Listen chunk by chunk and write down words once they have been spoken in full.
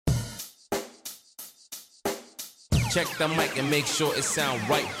Check the mic and make sure it sound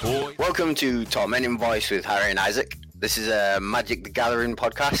right, boy. Welcome to Tormenting Voice with Harry and Isaac. This is a Magic the Gathering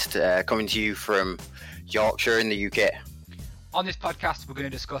podcast coming to you from Yorkshire in the UK. On this podcast, we're going to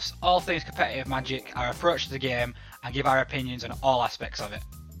discuss all things competitive Magic, our approach to the game, and give our opinions on all aspects of it.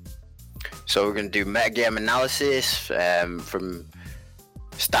 So we're going to do metagame analysis from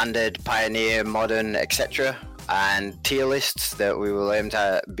standard, pioneer, modern, etc. and tier lists that we will aim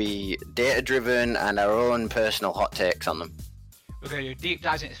to be data-driven and our own personal hot takes on them. We're going to do deep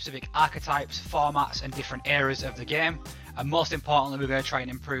dives into specific archetypes, formats, and different eras of the game. And most importantly, we're going to try and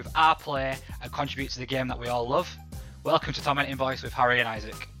improve our play and contribute to the game that we all love. Welcome to Tormenting Voice with Harry and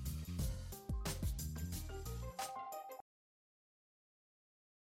Isaac.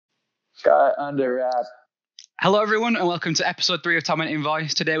 Got under wrap. Hello everyone and welcome to episode 3 of Tormenting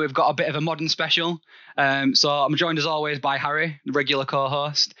Voice. Today we've got a bit of a modern special. So I'm joined as always by Harry, the regular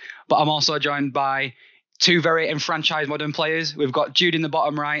co-host, but I'm also joined by two very enfranchised modern players. We've got Jude in the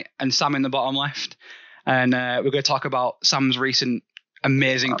bottom right and Sam in the bottom left. And we're going to talk about Sam's recent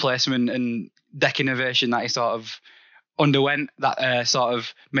amazing placement and deck innovation that he sort of underwent that sort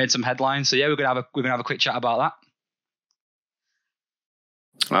of made some headlines. So yeah, we're gonna have a quick chat about that.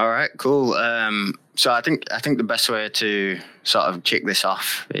 All right, cool. So I think the best way to sort of kick this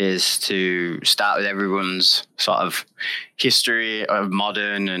off is to start with everyone's sort of history of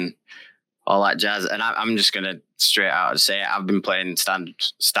modern and all that jazz. And I'm just gonna straight out say I've been playing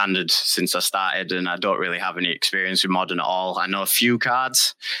standard since I started, and I don't really have any experience with modern at all. I know a few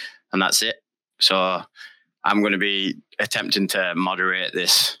cards, and that's it. So I'm going to be attempting to moderate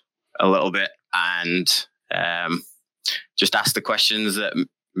this a little bit and just ask the questions that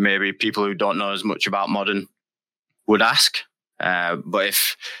maybe people who don't know as much about modern would ask. But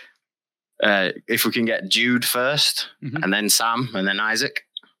if we can get Jude first, and then Sam, and then Isaac.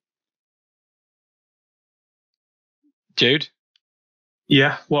 Jude?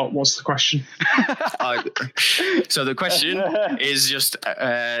 Yeah, what's the question? So the question is just,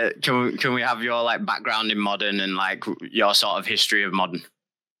 can we have your like background in modern and like your sort of history of modern?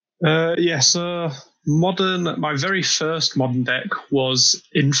 So modern, my very first modern deck was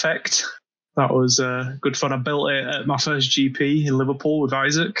Infect. That was good fun. I built it at my first GP in Liverpool with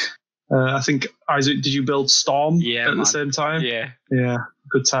Isaac. I think, Isaac, did you build Storm the same time? Yeah,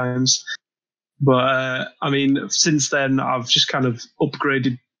 good times. But, since then, I've just kind of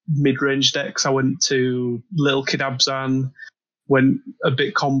upgraded mid-range decks. I went to Little Kid Abzan, went a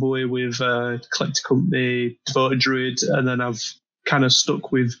bit combo-y with Collector Company, Devoted Druid, and then I've kind of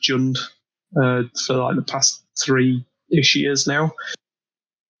stuck with Jund for like the past 3-ish years now.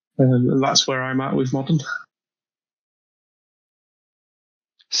 And that's where I'm at with modern.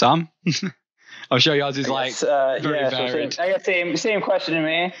 Sam? I'm sure yours is like very varied. I got same question to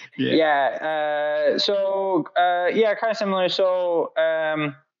me. Kind of similar. So,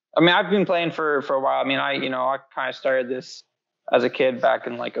 I've been playing for a while. I kind of started this as a kid back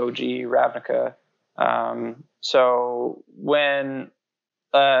in like OG Ravnica. So when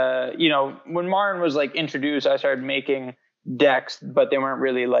Marn was like introduced, I started making decks, but they weren't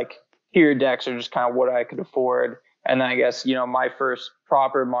really like tier decks or just kind of what I could afford. And then I guess, my first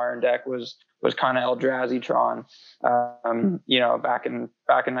proper Marn deck was kind of Eldrazi-tron. Back in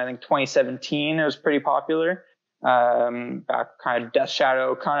I think 2017, it was pretty popular. Back kind of Death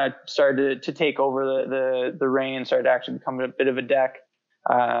Shadow kind of started to take over the reign, started to actually become a bit of a deck.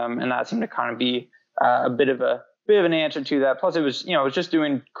 And that seemed to kind of be a bit of an answer to that. Plus it was just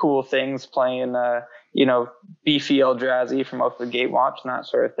doing cool things, playing beefy Eldrazi from Oath of the Gatewatch and that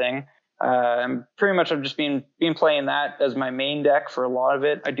sort of thing. And pretty much I've just been playing that as my main deck for a lot of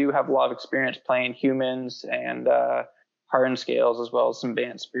it. I do have a lot of experience playing humans and hardened scales, as well as some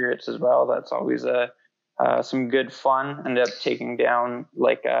Bant Spirits as well. That's always some good fun. Ended up taking down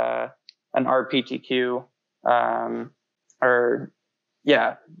like an RPTQ I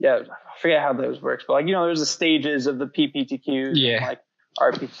forget how those works, but there's the stages of the PPTQs, and, like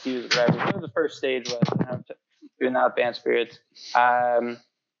RPTQs, whatever. So the first stage was doing that with Bant Spirits.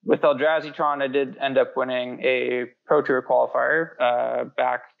 With Eldrazi-tron, I did end up winning a Pro Tour qualifier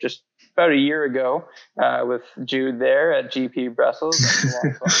back just about a year ago with Jude there at GP Brussels.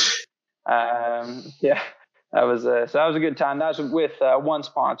 That was a lot of fun. That was a good time. That was with Once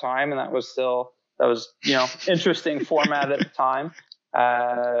Upon a Time, and that was interesting format at the time.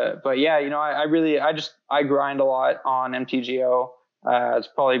 I grind a lot on MTGO. It's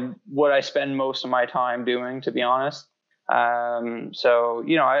probably what I spend most of my time doing, to be honest. I've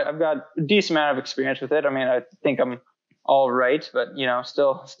got a decent amount of experience with it. I think I'm all right, but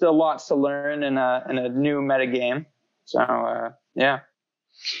still lots to learn in a new meta game. So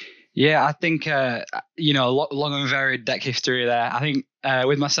Yeah, I think long and varied deck history there. I think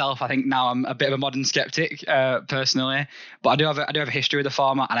with myself, I think now I'm a bit of a modern skeptic personally, but I do have a history with the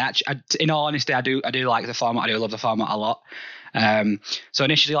format, and in all honesty, I do like the format. I do love the format a lot. So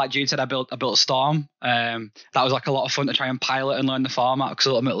initially, like Jude said, I built Storm. That was like a lot of fun to try and pilot and learn the format, because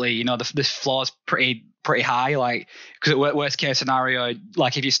ultimately, this floor is pretty high. Like, because worst case scenario,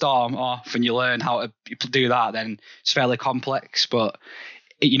 like if you Storm off and you learn how to do that, then it's fairly complex. But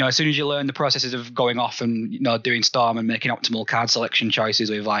as soon as you learn the processes of going off and doing Storm and making optimal card selection choices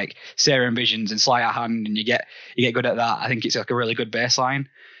with like Serum Visions and Sleight of Hand, and you get good at that, I think it's like a really good baseline.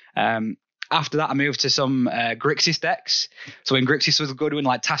 After that, I moved to some Grixis decks. So when Grixis was good, when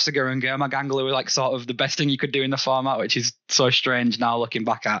like Tasigur and Gurmagangler were like sort of the best thing you could do in the format, which is so strange now looking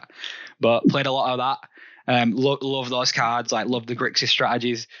back at. But played a lot of that. Love those cards. Like love the Grixis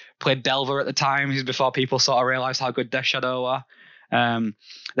strategies. Played Delver at the time. This is before people sort of realised how good Death Shadow were.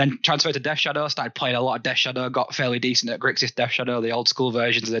 Then transferred to Death Shadow. Started playing a lot of Death Shadow. Got fairly decent at Grixis Death Shadow, the old school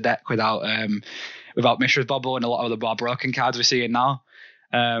versions of the deck without Mishra's Bobble and a lot of the more broken cards we're seeing now.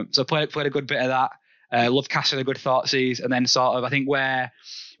 So played a good bit of that. Loved casting a good Thoughtseize, and then sort of I think where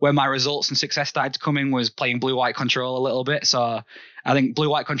my results and success started to come in was playing Blue-White Control a little bit. So I think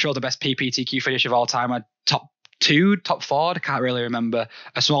Blue-White Control, the best PPTQ finish of all time. I top 4, I can't really remember.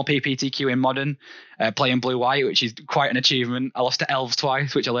 A small PPTQ in Modern, playing Blue-White, which is quite an achievement. I lost to Elves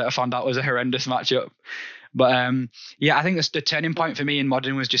twice, which I later found out was a horrendous matchup. But I think the turning point for me in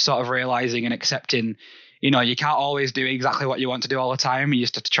Modern was just sort of realizing and accepting, you can't always do exactly what you want to do all the time. You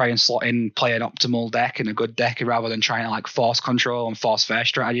just have to try and slot in, play an optimal deck and a good deck rather than trying to like force control and force fair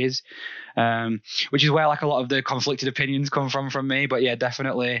strategies, which is where like a lot of the conflicted opinions come from me. But yeah,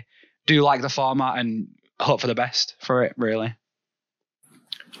 definitely do like the format and hope for the best for it, really.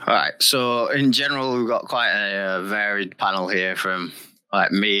 All right. So in general, we've got quite a varied panel here, from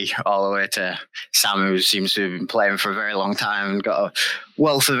like me all the way to Sam, who seems to have been playing for a very long time and got a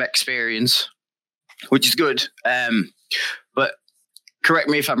wealth of experience, which is good. But correct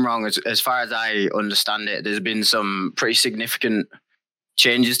me if I'm wrong, as far as I understand it, there's been some pretty significant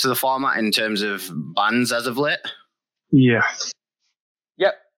changes to the format in terms of bans as of late. Yeah.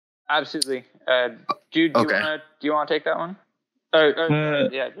 Yep, absolutely. Jude, do you want to take that one?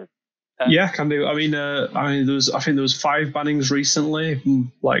 Yeah, can do. I mean, I think there was 5 bannings recently.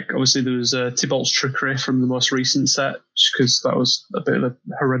 Like, obviously, there was Tybalt's Trickery from the most recent set, because that was a bit of a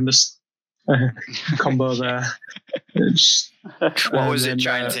horrendous combo there. What was it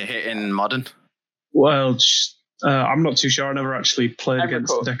trying to hit in Modern? Well, I'm not too sure. I never actually played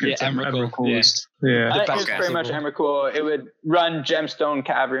against the deck. Emrakul. Yeah. It was pretty much Emrakul. It would run Gemstone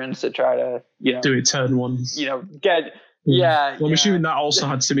Caverns to try to, do it turn 1. Get. Yeah. Well, I'm assuming that also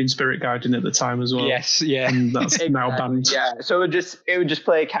had Simian Spirit Guide in at the time as well. Yes, yeah. And that's now banned. Yeah. So it would just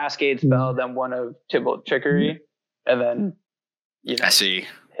play a Cascade spell, then one of Tybalt Trickery, and then I see.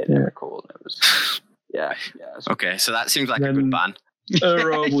 Hit Emrakul. It was Okay, so that seems like a good ban.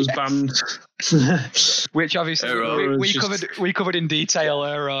 Uro was banned, which obviously we covered in detail.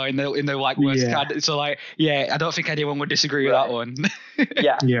 Uro in the like worst card. So like, I don't think anyone would disagree with that one.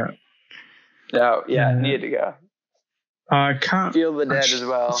 No, needed to go. I can't. Field of the Dead as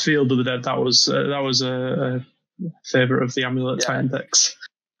well. Field of the Dead. That was a favorite of the Amulet Titan decks.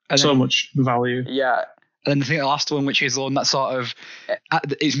 So much value. Yeah. And then I think the last one, which is the one that sort of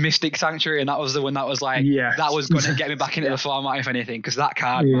is Mystic Sanctuary, and that was the one that was like that was going to get me back into the format, if anything, because that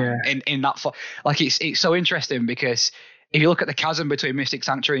card in that like it's so interesting, because if you look at the chasm between Mystic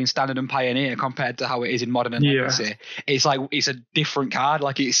Sanctuary and Standard and Pioneer compared to how it is in Modern and Legacy, it's like it's a different card.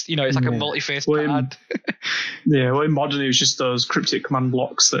 Like it's it's like a multi-faced card. Well, in Modern it was just those cryptic command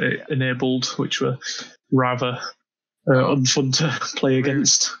blocks that it enabled, which were rather unfun to play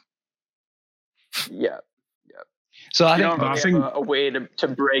against. Yeah. So I think a way to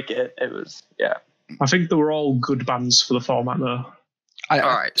break it. It was I think they were all good bans for the format, though. All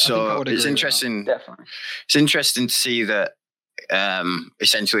right, so it's interesting. Definitely, it's interesting to see that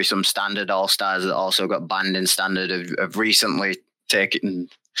essentially some Standard All-Stars that also got banned in Standard have recently taken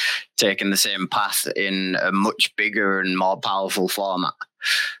the same path in a much bigger and more powerful format.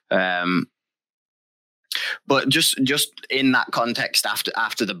 But just in that context,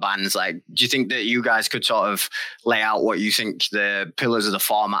 after the bans, like, do you think that you guys could sort of lay out what you think the pillars of the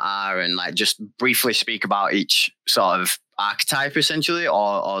format are, and like just briefly speak about each sort of archetype, essentially,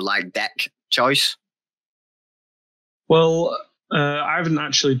 or like deck choice? Well, I haven't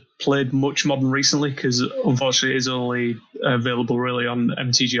actually played much Modern recently, because unfortunately it is only available really on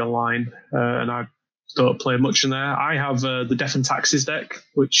MTG Online, and I don't play much in there. I have the Death and Taxes deck,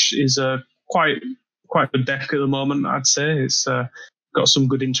 which is quite a good deck at the moment, I'd say. It's got some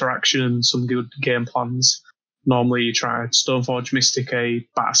good interaction and some good game plans. Normally you try Stoneforge, Mystic, a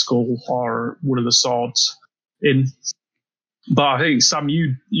Batterskull, or one of the swords in. But I think, Sam,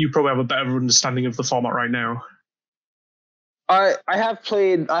 you probably have a better understanding of the format right now. I have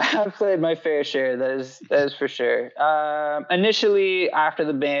played my fair share. That is for sure. Initially, after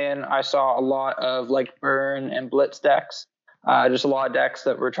the ban, I saw a lot of like burn and blitz decks. Just a lot of decks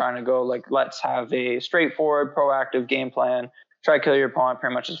that were trying to go like, let's have a straightforward, proactive game plan. Try to kill your opponent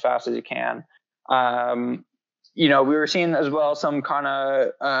pretty much as fast as you can. We were seeing as well some kind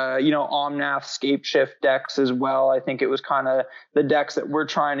of, Omnath Scape Shift decks as well. I think it was kind of the decks that we're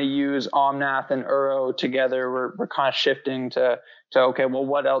trying to use Omnath and Uro together. We're kind of shifting to okay, well,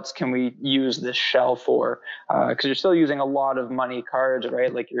 what else can we use this shell for? Because you're still using a lot of money cards,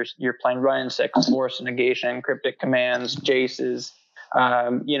 right? Like you're playing Run and 6, Force Negation, Cryptic Commands, Jaces.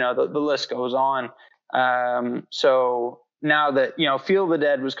 The list goes on. So now that Feel the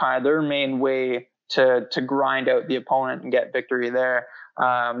Dead was kind of their main way to grind out the opponent and get victory there.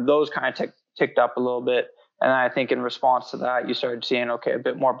 Those kind of ticked up a little bit. And I think in response to that, you started seeing, okay, a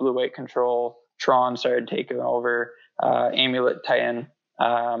bit more blue-white control. Tron started taking over, Amulet Titan,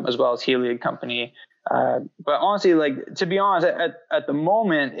 as well as Heliod Company. But honestly, like, to be honest, at the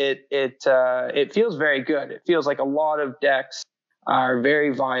moment, it feels very good. It feels like a lot of decks are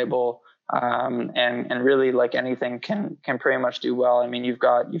very viable. And really, like, anything can pretty much do well. I mean, you've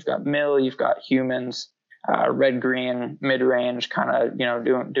got Mill, you've got Humans, red green mid range, kind of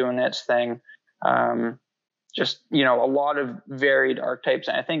doing its thing. Just a lot of varied archetypes,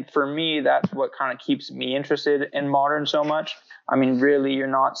 and I think for me that's what kind of keeps me interested in Modern so much. I mean, really, you're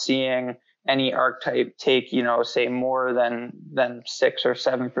not seeing any archetype take say more than 6 or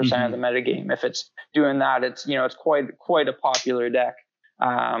 7% of the metagame. If it's doing that, it's it's quite a popular deck.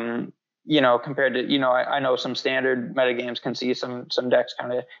 Compared to, I know some standard metagames can see some decks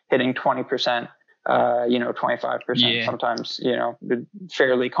kind of hitting 20%, 25%, sometimes,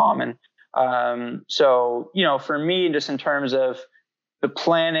 fairly common. So, for me, just in terms of the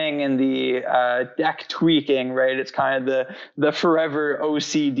planning and the deck tweaking, right, it's kind of the forever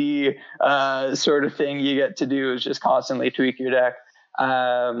OCD sort of thing you get to do is just constantly tweak your deck.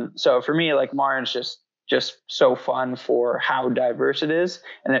 So for me, like, Marn's just so fun for how diverse it is,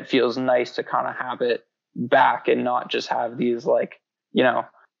 and it feels nice to kind of have it back and not just have these, like,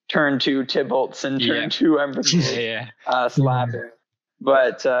 turn 2 Tybalts and turn 2 Ember slapping.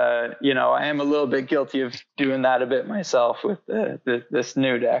 But I am a little bit guilty of doing that a bit myself with this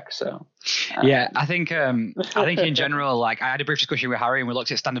new deck. So I think in general, like, I had a brief discussion with Harry and we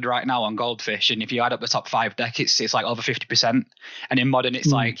looked at standard right now on Goldfish, and if you add up the top 5 deck, it's like over 50%, and in Modern it's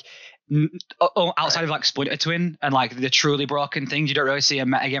like, outside of like Splinter Twin and like the truly broken things, you don't really see a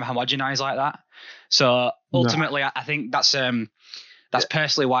metagame homogenized like that. So ultimately, I think that's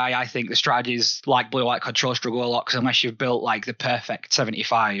personally why I think the strategies like Blue-White Control struggle a lot, because unless you've built like the perfect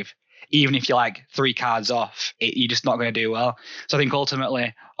 75, even if you're like 3 cards off, you're just not going to do well. So I think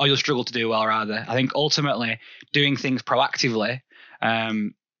ultimately, or you'll struggle to do well rather. I think ultimately doing things proactively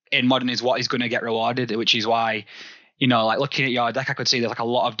in Modern is what is going to get rewarded, which is why, like, looking at your deck, I could see there's like a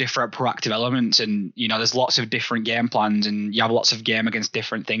lot of different proactive elements, and there's lots of different game plans, and you have lots of game against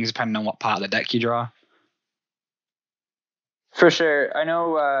different things depending on what part of the deck you draw. For sure. I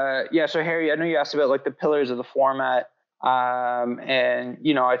know, so Harry, I know you asked about like the pillars of the format. And,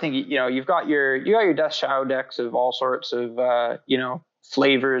 I think, you've got your Death Shadow decks of all sorts of,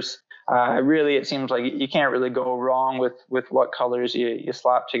 flavors. Really, it seems like you can't really go wrong with what colors you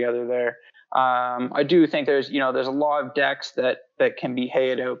slap together there. I do think there's a lot of decks that can be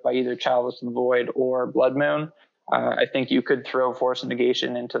hated out by either Chalice of the Void or Blood Moon. I think you could throw Force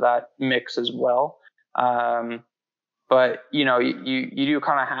Negation into that mix as well. But you do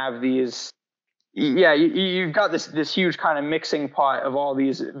kind of have these, you've got this huge kind of mixing pot of all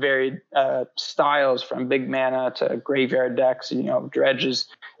these varied styles, from big mana to graveyard decks. Dredge is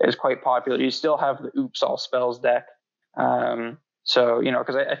quite popular. You still have the Oops All Spells deck. So,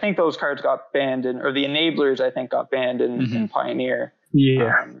 because I think those cards got banned or the enablers, I think, got banned in Pioneer.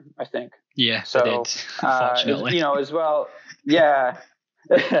 Yeah. I think. Yeah, so, they did, unfortunately. As well, yeah.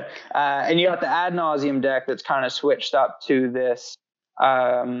 And you got the Ad Nauseam deck that's kind of switched up to this.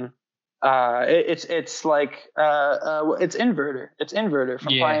 It's like it's Inverter. It's Inverter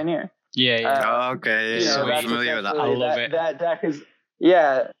from Pioneer. Yeah. Okay. I'm familiar with that. I love it. That deck is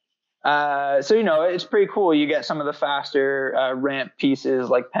so it's pretty cool. You get some of the faster ramp pieces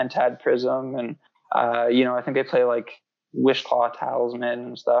like Pentad Prism, and I think they play like Wishclaw Talisman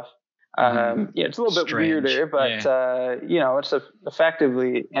and stuff. It's a little bit weirder, but it's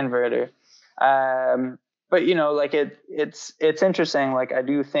effectively Inverter. but like it's interesting. Like I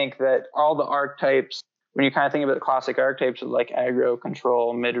do think that all the archetypes, when you kind of think about the classic archetypes of like aggro,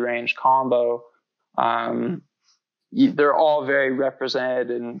 control, mid-range, combo, they're all very represented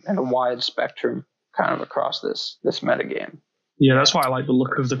in a wide spectrum kind of across this metagame. Yeah, that's why I like the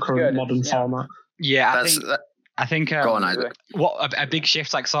look of the current modern format. Yeah, I think go on, Isaac. What a big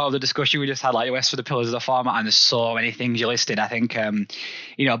shift, like sort of the discussion we just had, like West for the pillars of the format, and there's so many things you listed. I think,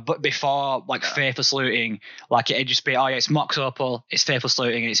 but before like faithless looting, like it'd just be, it's Mox Opal, it's faithless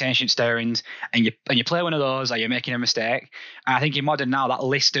looting, and it's ancient stirrings, and you play one of those, or you're making a mistake. And I think in modern now, that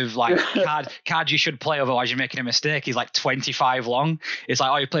list of like cards you should play, otherwise you're making a mistake, is like 25 long. It's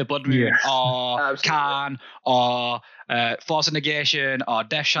like, you play Blood Moon or Khan or Force of Negation or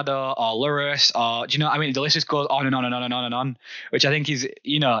Death Shadow or Lurrus, or do you know what I mean? The list just goes on and on and on and on and on, which I think is,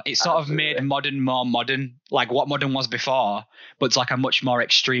 it's sort of made modern more modern, like what modern was before, but it's like a much more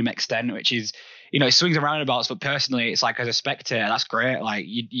extreme extent, which is, it swings and roundabouts. But personally, it's like, as a spectator, that's great. Like,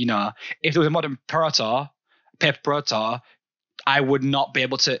 if there was a modern paper Pro Tour, I would not be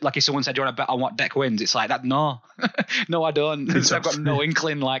able to, like, if someone said, do you want to bet on what deck wins? It's like that. No, no, I don't. I've got no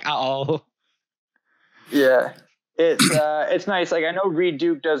inkling, like, at all. Yeah. It's nice. Like, I know Reed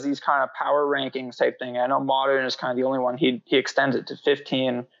Duke does these kind of power rankings type thing. I know Modern is kind of the only one. He extends it to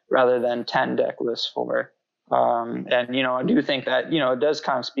 15 rather than 10 deck lists for. And I do think that it does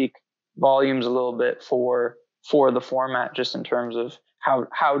kind of speak volumes a little bit for the format, just in terms of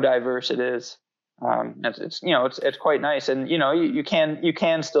how diverse it is. It's quite nice, and you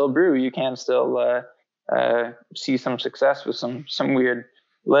can still brew. You can still see some success with some weird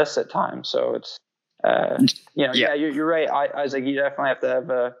lists at times. So it's. You're right. Isaac, you definitely have to have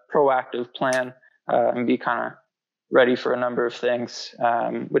a proactive plan and be kind of ready for a number of things,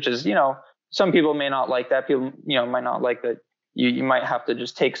 which is, some people may not like that. People, might not like that. You might have to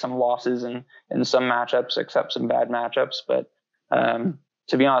just take some losses in some matchups, accept some bad matchups. But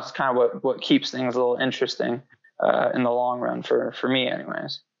to be honest, it's kind of what keeps things a little interesting in the long run for me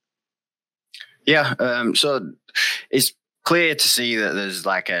anyways. Yeah. So it's clear to see that there's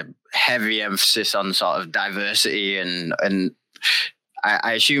like a heavy emphasis on sort of diversity, and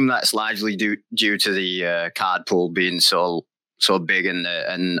I assume that's largely due to the card pool being so big,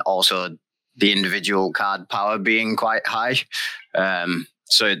 and also the individual card power being quite high.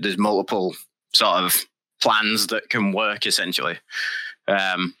 So there's multiple sort of plans that can work essentially.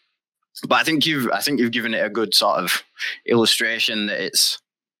 But I think you've given it a good sort of illustration that it's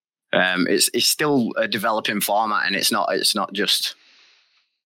still a developing format, and it's not just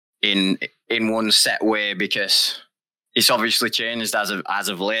in one set way, because it's obviously changed as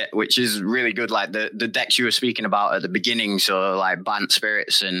of late, which is really good. Like the decks you were speaking about at the beginning, so like Bant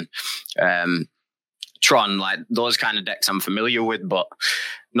Spirits and Tron, like those kind of decks I'm familiar with, but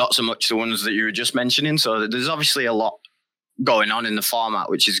not so much the ones that you were just mentioning. So there's obviously a lot going on in the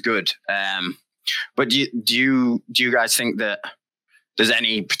format, which is good. But do you guys think that there's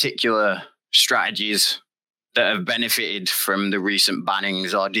any particular strategies that have benefited from the recent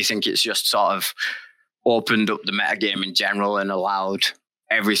bannings, or do you think it's just sort of opened up the metagame in general and allowed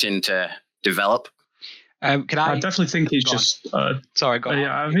everything to develop? I definitely think it's just. Sorry, go on.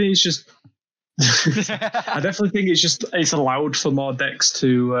 Yeah, I think it's just. I definitely think it's allowed for more decks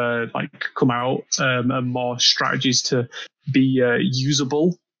to come out and more strategies to be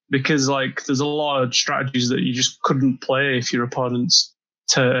usable, because like there's a lot of strategies that you just couldn't play if your opponent's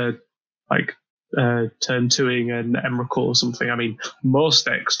turn 2ing an Emrakul or something. I mean, most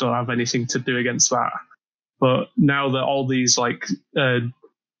decks don't have anything to do against that. But now that all these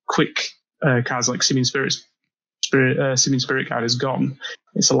quick cards like Simian Spirit card is gone,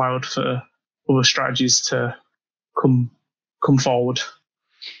 it's allowed for other strategies to come forward.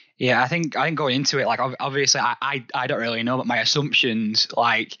 Yeah, I think going into it, like obviously I don't really know, but my assumptions,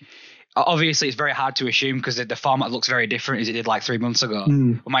 like obviously it's very hard to assume because the format looks very different as it did like 3 months ago.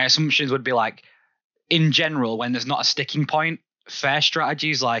 But my assumptions would be like, in general, when there's not a sticking point, fair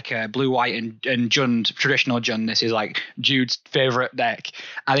strategies like blue, white, and Jund, traditional Jund, this is like Jude's favorite deck.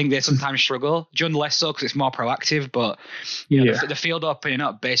 I think they sometimes struggle. Jund less so because it's more proactive, but the field opening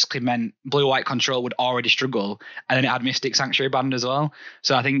up basically meant blue, white control would already struggle, and then it had Mystic Sanctuary banned as well.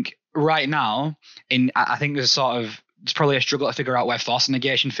 So I think right now, I think it's probably a struggle to figure out where Force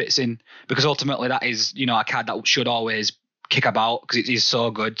Negation fits in, because ultimately that is a card that should always kick about because it is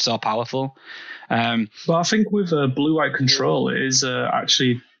so good, so powerful. Well, I think with blue-white control, it is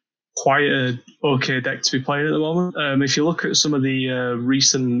actually quite an okay deck to be playing at the moment. If you look at some of the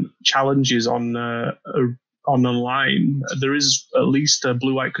recent challenges on online, there is at least a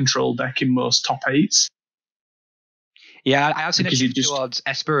blue-white control deck in most top 8s. Yeah, I have seen a Because you shift just- towards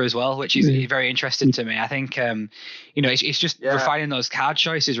Esper as well, which is very interesting to me. I think it's just refining those card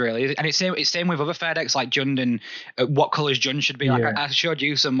choices really, and it's same with other fair decks like Jund and what colours Jund should be. Like I showed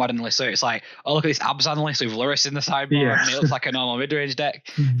you some modern lists, so it's like, oh look at this Abzan list with Luris in the sideboard, and it looks like a normal mid-range deck.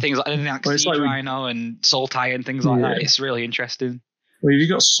 Things like Siege Rhino and Sultai and things like that. It's really interesting. Well,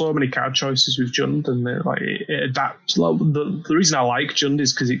 you've got so many card choices with Jund, and it adapts. Like, the reason I like Jund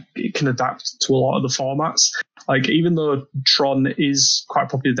is because it can adapt to a lot of the formats. Like, even though Tron is quite a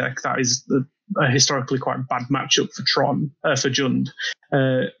popular deck, that is a historically quite bad matchup for Jund.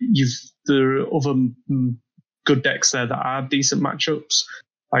 There are other good decks there that are decent matchups.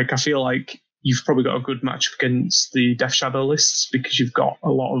 Like, I feel like you've probably got a good matchup against the Death Shadow lists because you've got a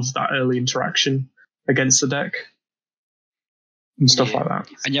lot of that early interaction against the deck. And stuff like that.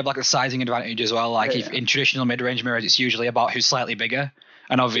 And you have like a sizing advantage as well. Like if in traditional mid-range mirrors, it's usually about who's slightly bigger.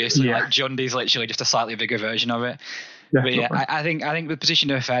 And obviously like Jund is literally just a slightly bigger version of it. Definitely. But I think the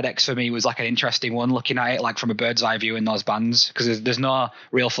position of fair decks for me was like an interesting one, looking at it like from a bird's eye view in those bands, because there's no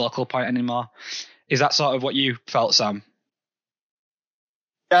real focal point anymore. Is that sort of what you felt, Sam?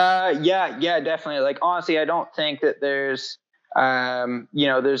 Yeah, definitely. Like, honestly, I don't think that there's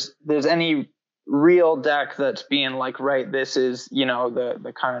any real deck that's being like, right, this is,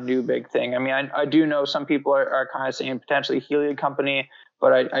 the kind of new big thing. I mean, I do know some people are kind of saying potentially Heliod Company,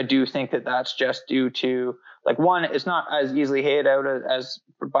 but I do think that that's just due to, like, one, it's not as easily hated out as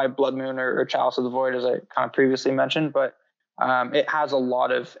by Blood Moon or Chalice of the Void, as I kind of previously mentioned, but it has a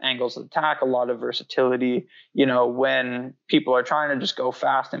lot of angles of attack, a lot of versatility, when people are trying to just go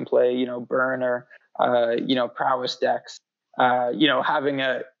fast and play, burn or, prowess decks, having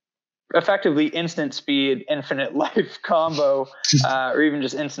a effectively instant speed, infinite life combo, or even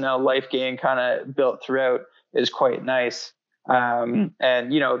just instant life gain kind of built throughout is quite nice. And,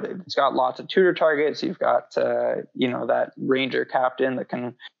 it's got lots of tutor targets. You've got, that ranger captain that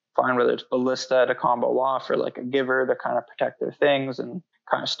can find whether it's ballista to combo off or like a giver to kind of protect their things and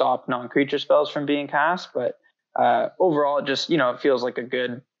kind of stop non-creature spells from being cast. But overall, it just, it feels like a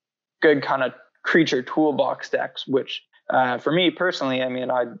good kind of creature toolbox decks, which for me personally, I mean,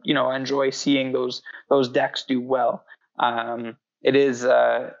 I enjoy seeing those decks do well.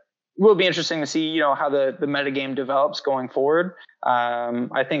 It will be interesting to see, how the metagame develops going forward.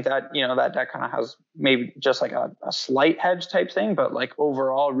 I think that, that deck kind of has maybe just like a slight hedge type thing, but like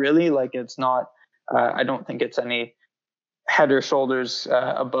overall, really, like it's not, I don't think it's any head or shoulders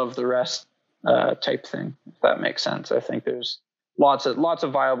above the rest type thing, if that makes sense. I think there's lots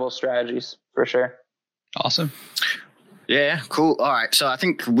of viable strategies for sure. Awesome. Yeah, cool. All right. So I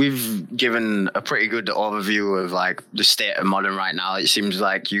think we've given a pretty good overview of like the state of Modern right now. It seems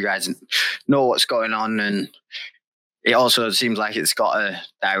like you guys know what's going on, and it also seems like it's got a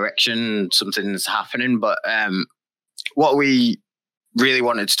direction, something that's happening. But what we really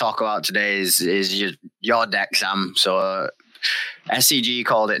wanted to talk about today is your deck, Sam. So SCG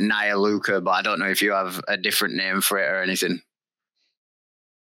called it Naya Luca, but I don't know if you have a different name for it or anything.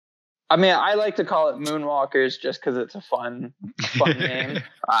 I mean, I like to call it Moonwalkers just because it's a fun name.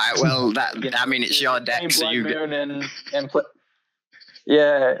 All right, well, it's your deck, so you get.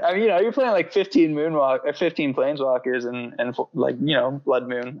 Yeah, I mean, you're playing like 15 Planeswalkers and like, Blood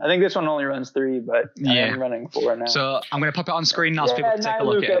Moon. I think this one only runs 3, but I'm running 4 now. So I'm going to pop it on screen now so people can take a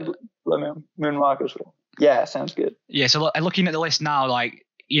look at it. Blood Moon, Moonwalkers. Yeah, sounds good. Yeah, so looking at the list now, like,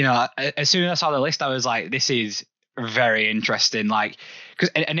 as soon as I saw the list, I was like, this is very interesting. Like, because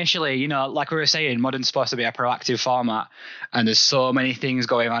initially, like we were saying, Modern's supposed to be a proactive format, and there's so many things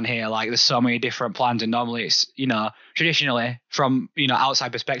going on here. Like, there's so many different plans, and normally it's, traditionally from,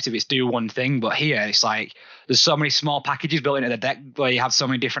 outside perspective, it's do one thing, but here it's like there's so many small packages built into the deck where you have so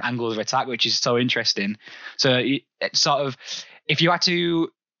many different angles of attack, which is so interesting. So it's sort of, if you had to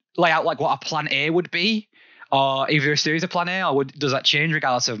lay out like what a plan A would be, or if you're a series of plan A, or does that change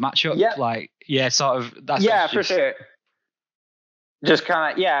regardless of matchup? Yeah. Like, yeah, sort of. That's for sure. Just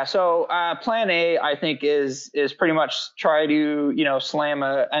kind of, yeah. So plan A, I think, is pretty much try to, slam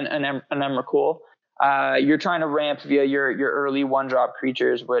an Emrakul. You're trying to ramp via your early 1-drop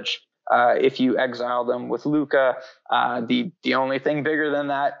creatures, which if you exile them with Luca, the only thing bigger than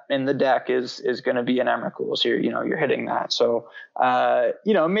that in the deck is going to be an Emrakul. So you're hitting that. So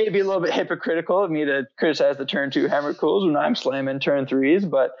maybe a little bit hypocritical of me to criticize the turn 2 Emrakuls when I'm slamming turn 3s,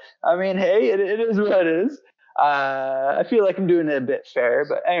 but I mean, hey, it is what it is. I feel like I'm doing it a bit fair,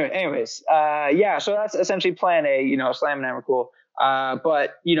 but anyways, so that's essentially plan A, slam an Emrakul.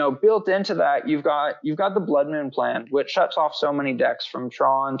 But built into that, you've got the Blood Moon plan, which shuts off so many decks from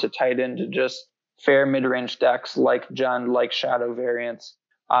Tron to Titan to just fair mid-range decks like Jund, like Shadow variants.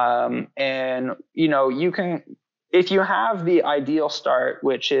 And you can if you have the ideal start,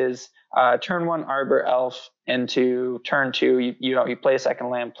 which is turn 1 Arbor Elf into turn 2, you play a second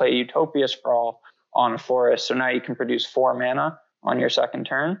land, play Utopia Sprawl on a forest. So now you can produce 4 mana on your second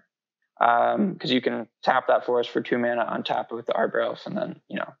turn, because you can tap that forest for 2 mana, untap it with the Arbor Elf, and then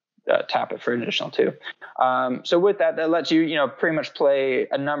tap it for an additional 2. So with that lets you pretty much play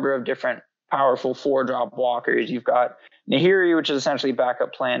a number of different powerful 4-drop walkers. You've got Nahiri, which is essentially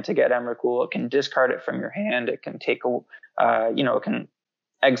backup plan to get Emrakul. It can discard it from your hand. It can take it can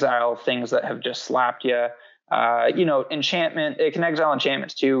exile things that have just slapped you. Enchantment. It can exile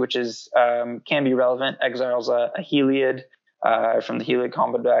enchantments too, which is can be relevant. Exiles a Heliod from the Heliod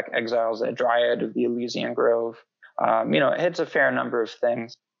combo deck. Exiles a Dryad of the Elysian Grove. It hits a fair number of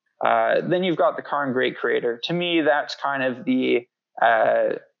things. Then you've got the Karn Great Creator. To me, that's kind of the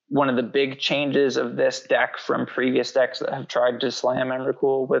one of the big changes of this deck from previous decks that have tried to slam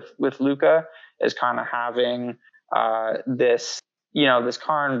Emrakul with Lukka, is kind of having this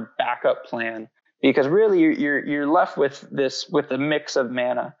Karn backup plan, because really you're left with a mix of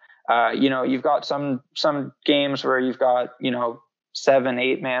mana. You've got some games where you've got 7,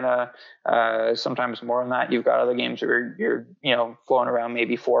 8 mana, sometimes more than that. You've got other games where you're flowing around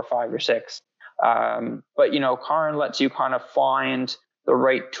maybe 4, 5, or 6. But Karn lets you kind of find the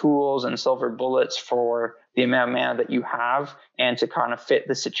right tools and silver bullets for the amount of mana that you have, and to kind of fit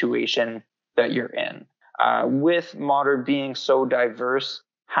the situation that you're in. With Modern being so diverse,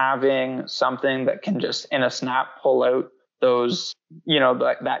 having something that can just in a snap pull out those,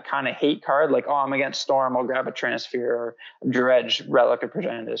 that kind of hate card, like, oh, I'm against Storm, I'll grab a Trinisphere or Dredge, Relic of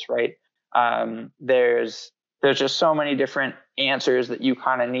Progenitus, right? There's just so many different answers that you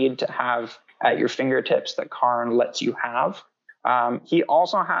kind of need to have at your fingertips that Karn lets you have. He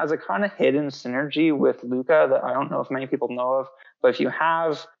also has a kind of hidden synergy with Lukka that I don't know if many people know of, but if you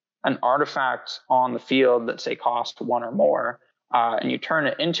have an artifact on the field that, say, costs 1 or more, and you turn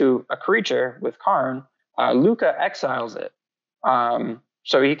it into a creature with Karn, Lukka exiles it.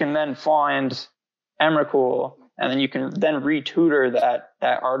 So he can then find Emrakul, and then you can then retutor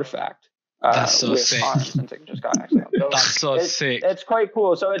that artifact. That's so sick. Karn, since it just got exiled. So that's so sick. It's quite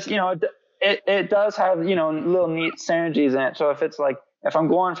cool. So it's it does have little neat synergies in it. So if it's like, if I'm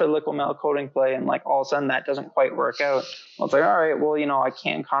going for the liquid metal coating play and like all of a sudden that doesn't quite work out, well, it's like, all right, well, I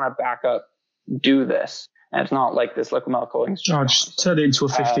can kind of back up, do this. And it's not like this liquid metal coating. Just turn it into a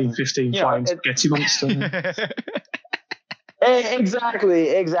 15-15 flying spaghetti monster.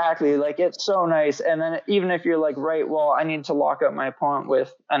 Exactly. Like, it's so nice. And then even if you're like, right, well, I need to lock out my opponent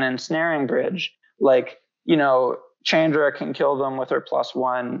with an ensnaring bridge, like, Chandra can kill them with her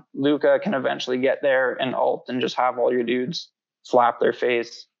 +1. Lukka can eventually get there and ult and just have all your dudes slap their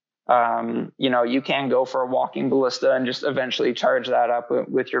face. You can go for a walking ballista and just eventually charge that up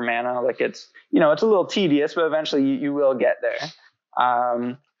with your mana. Like, it's a little tedious, but eventually you will get there.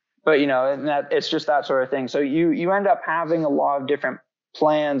 But and that it's just that sort of thing. So you end up having a lot of different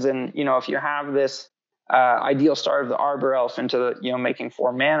plans, and if you have this ideal start of the Arbor Elf into making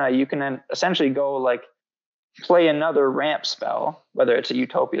 4 mana, you can then essentially go like play another ramp spell, whether it's a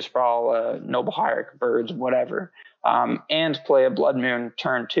Utopia Sprawl, a Noble Hierarch, Birds, whatever, and play a Blood Moon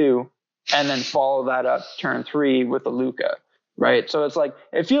turn 2, and then follow that up turn 3 with a Lukka, right? So it's like,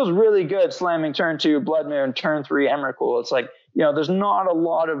 it feels really good slamming turn 2, Blood Moon, turn 3, Emrakul. It's like, there's not a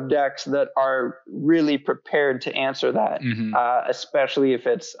lot of decks that are really prepared to answer that, especially if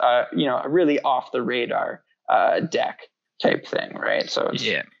it's, a really off the radar deck type thing, right? So it's,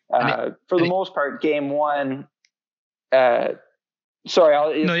 for the most part, game 1,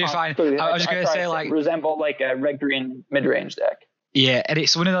 sorry, no, you're fine. I was just going to say, like, resemble like a red green mid range deck. Yeah, and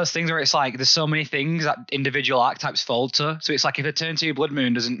it's one of those things where it's like there's so many things that individual archetypes fall to. So it's like if a turn 2 Blood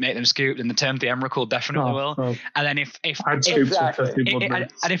Moon doesn't make them scoop, then the turn 3 Emrakul definitely will. Oh. And then if Blood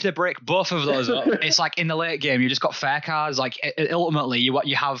and if they break both of those up, it's like in the late game you just got fair cards. Like ultimately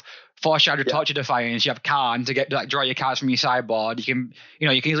you have 4 Shadow Torture Defiance, you have Karn to get draw your cards from your sideboard. You can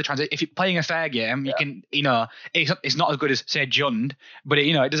easily transit. If you're playing a fair game, you can it's not as good as say Jund, but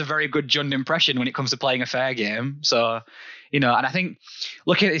it does a very good Jund impression when it comes to playing a fair game. So and I think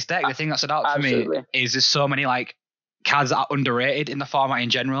looking at this deck, the thing that stood out for me is there's so many like cards that are underrated in the format in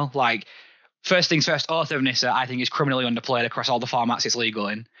general. Like, first things first, Oath of Nissa I think is criminally underplayed across all the formats it's legal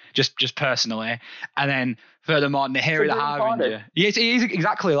in, just personally. And then furthermore, Nahiri the Harbinger. Yeah, it is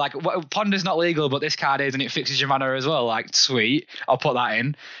exactly like Ponder's not legal, but this card is, and it fixes your mana as well. Like, sweet, I'll put that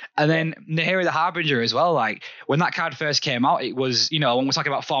in. And then Nahiri the Harbinger as well. Like, when that card first came out, it was, when we're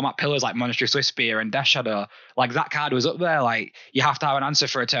talking about format pillars like Monastery Swiftspear and Death Shadow, like that card was up there. Like, you have to have an answer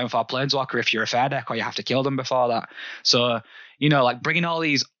for a turn 4 Planeswalker if you're a fair deck, or you have to kill them before that. So, like bringing all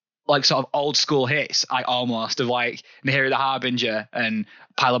these like sort of old school hits, like almost of like Nahiri the Harbinger and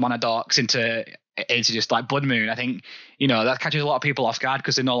Pylamana Dorks into just like Blood Moon. I think, you know, that catches a lot of people off guard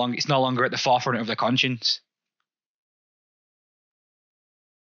because it's no longer at the forefront of their conscience.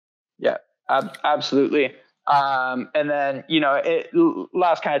 Yeah, absolutely. And then, you know,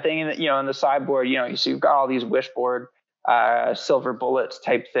 last kind of thing, you know, in the sideboard, you know, so you've got all these wishboard silver bullets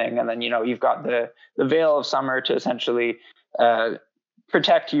type thing, and then, you know, you've got the Veil of Summer to essentially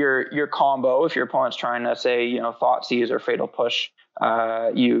protect your combo if your opponent's trying to, say, you know, Thoughtseize or Fatal Push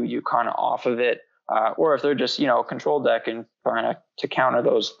you kind of off of it, or if they're just, you know, control deck and trying to counter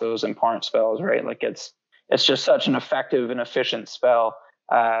those important spells, right? Like it's just such an effective and efficient spell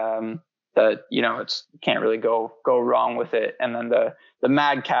that, you know, can't really go wrong with it. And then the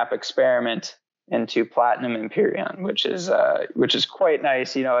Madcap Experiment into Platinum Empyrean, which is quite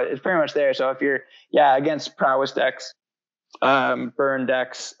nice. You know, it's pretty much there. So if you're against prowess decks, burn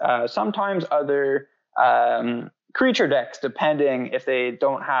decks, sometimes other creature decks, depending if they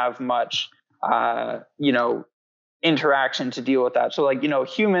don't have much you know, interaction to deal with that. So like, you know,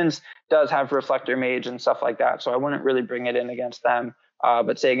 humans does have Reflector Mage and stuff like that, so I wouldn't really bring it in against them.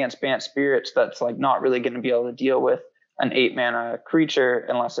 But say against Bant Spirits, that's like not really going to be able to deal with an 8-mana creature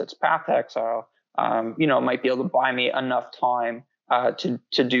unless it's Path to Exile. You know, might be able to buy me enough time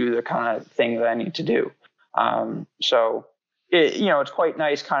to do the kind of thing that I need to do. So you know, it's quite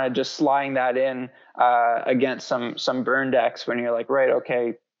nice kind of just sliding that in against some burn decks when you're like, right,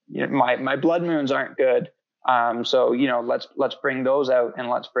 okay, you know, my Blood Moons aren't good. So, you know, let's bring those out, and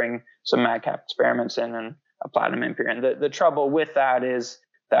let's bring some Madcap Experiments in and a Platinum Empyrean. The trouble with that is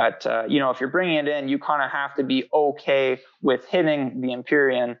that, you know, if you're bringing it in, you kind of have to be okay with hitting the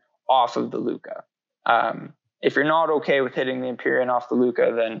Empyrean off of the Lukka. If you're not okay with hitting the Empyrean off the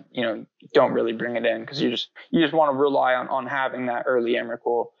Lukka, then, you know, don't really bring it in, because you just want to rely on having that early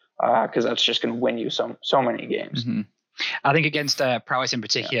Emrakul, because that's just going to win you so many games. Mm-hmm. I think against prowess in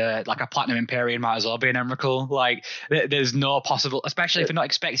particular, like a Platinum Empyrean might as well be an Emrakul. Like there's no possible, especially if you're not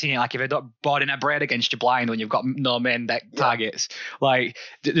expecting it. Like if you're not boarding a Braid against your blind when you've got no main deck targets, like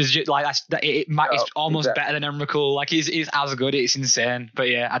there's just like it's almost better than Emrakul. Like it's as good. It's insane. But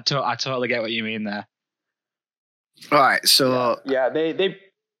yeah, I totally get what you mean there. All right, so they.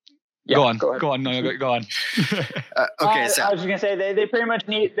 Yeah, go on. No, go on. Okay, so I was just gonna say they pretty much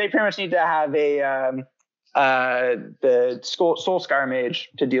need to have a the Soulscar Mage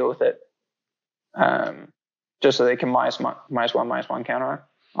to deal with it, just so they can minus one counter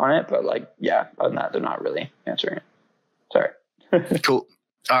on it. But like, yeah, other than that, they're not really answering it. Sorry. Cool.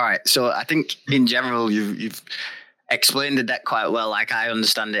 All right, so I think in general you've explained the deck quite well. Like I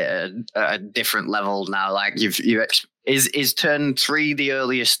understand it at a different level now. Like is turn 3 the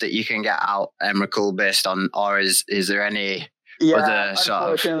earliest that you can get out Emrakul based on, or is there any other sort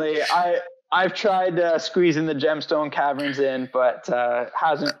of? Unfortunately, I've tried squeezing the Gemstone Caverns in, but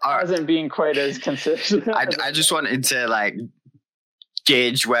hasn't been quite as consistent. I just wanted to like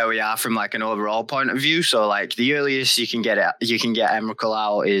gauge where we are from like an overall point of view. So like the earliest you can get Emrakul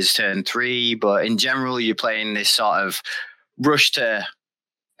out is turn 3, but in general you're playing this sort of rush to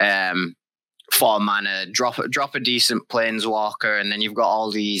 4 mana, drop a decent Planeswalker, and then you've got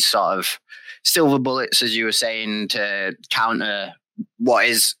all these sort of silver bullets, as you were saying, to counter what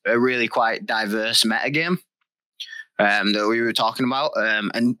is a really quite diverse metagame that we were talking about.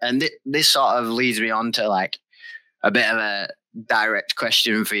 And this sort of leads me on to like a bit of a direct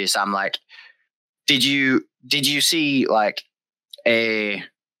question for you, Sam. Like, did you see like a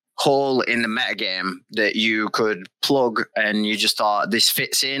hole in the metagame that you could plug and you just thought this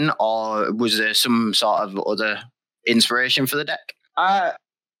fits in, or was there some sort of other inspiration for the deck?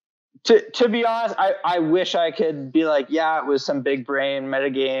 To be honest, I wish I could be like, yeah, it was some big brain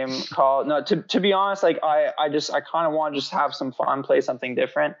metagame call. No, to be honest, like I kind of want to just have some fun, play something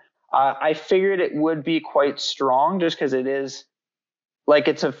different. I figured it would be quite strong just because it is like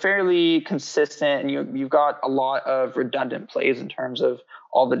it's a fairly consistent, and you've got a lot of redundant plays in terms of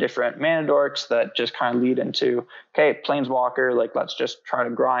all the different mana dorks that just kind of lead into, okay, Planeswalker, like let's just try to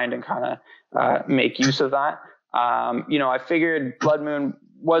grind and kind of make use of that. You know, I figured Blood Moon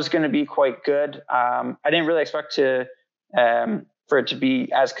was going to be quite good. I didn't really expect for it to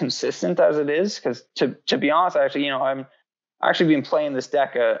be as consistent as it is, because to be honest, actually, you know, I'm actually been playing this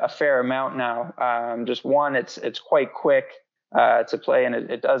deck a fair amount now. Just one, it's quite quick to play, and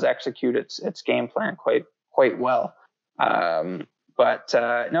it does execute its game plan quite well. But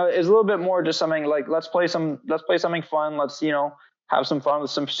no, it's a little bit more just something like let's play something fun. Let's, you know, have some fun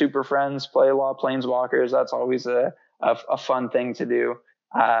with some super friends. Play a lot of Planeswalkers. That's always a fun thing to do.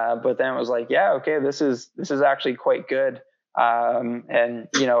 But then it was like, yeah, okay, this is actually quite good. and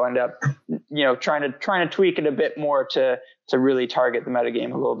end up trying to tweak it a bit more to really target the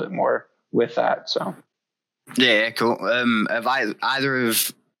metagame a little bit more with that. So yeah, cool. Have either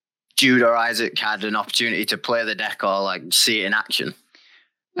of Jude or Isaac had an opportunity to play the deck or like see it in action?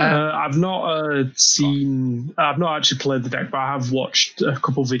 I've not I've not actually played the deck, but I have watched a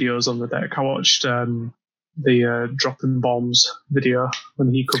couple videos on the deck. I watched the dropping bombs video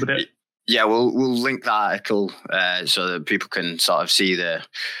when he covered it. Yeah, we'll link that article so that people can sort of see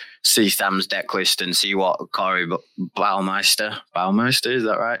Sam's deck list and see what Corey Baumeister, is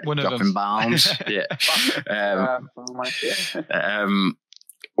that right? One of dropping them. bombs. Yeah.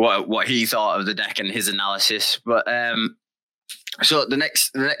 What he thought of the deck and his analysis, but. So the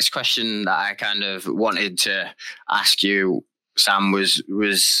next question that I kind of wanted to ask you, Sam, was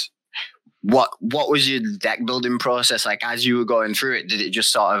what was your deck building process like as you were going through it? Did it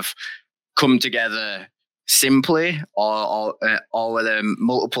just sort of come together simply, or were there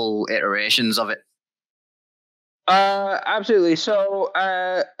multiple iterations of it? Absolutely. So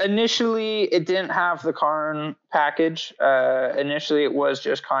initially, it didn't have the Karn package. Initially, it was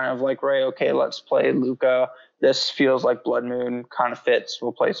just kind of like, right, okay, let's play Luca. This feels like Blood Moon kind of fits.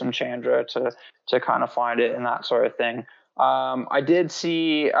 We'll play some Chandra to kind of find it and that sort of thing. I did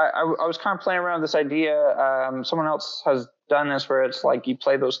see, I was kind of playing around with this idea. Someone else has done this where it's like you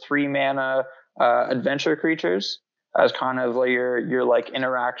play those 3 mana adventure creatures as kind of like your like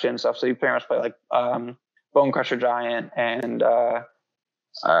interaction stuff. So you pretty much play like Bonecrusher Giant and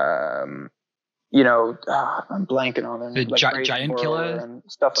I'm blanking on them. The like Giant Killer and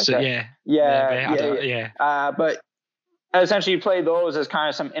stuff like that. Yeah. But essentially, you play those as kind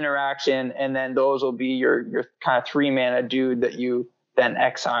of some interaction, and then those will be your kind of 3 mana dude that you then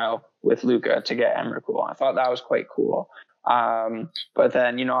exile with Luca to get Emrakul. I thought that was quite cool. But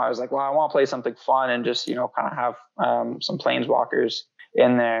then I was like, well, I want to play something fun and just kind of have some Planeswalkers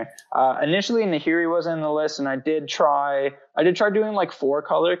in there. Initially, Nahiri was in the list, and I did try doing like 4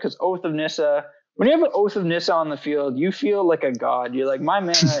 color because Oath of Nissa. When you have an Oath of Nissa on the field, you feel like a god. You're like, my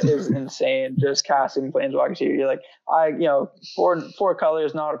mana is insane. Just casting Planeswalkers here. You're like, four color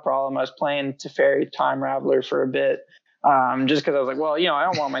is not a problem. I was playing Teferi Time Raveler for a bit, just because I was like, well, I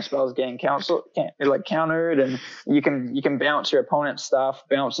don't want my spells getting countered, and you can bounce your opponent's stuff,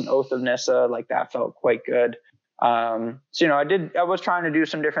 bounce an Oath of Nissa, like that felt quite good. I was trying to do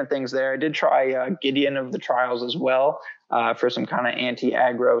some different things there. I did try Gideon of the Trials as well, for some kind of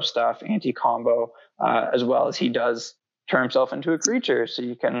anti-aggro stuff, anti-combo, as well as he does turn himself into a creature. So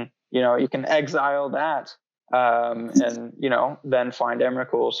you can exile that, and then find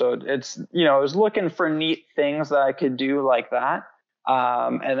Emrakul. So it's, I was looking for neat things that I could do like that.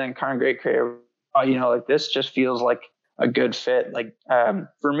 And then kind of great creative, like this just feels like a good fit. Like,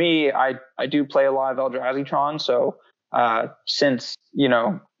 for me, I do play a lot of Eldrazi Tron. So, since,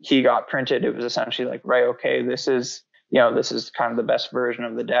 he got printed, it was essentially like, right, okay, this is kind of the best version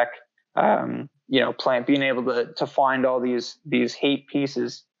of the deck. Being able to find all these hate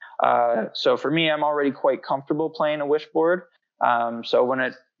pieces. So for me, I'm already quite comfortable playing a Wishboard. So when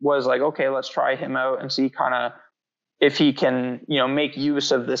it was like, okay, let's try him out and see kind of if he can, make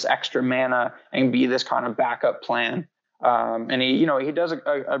use of this extra mana and be this kind of backup plan. And he does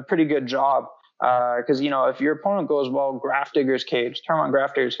a pretty good job. Because, if your opponent goes, well, Grafdigger's Cage, turn on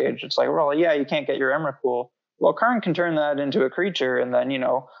Grafdigger's Cage, it's like, well, yeah, you can't get your Emrakul. Well, Karn can turn that into a creature and then,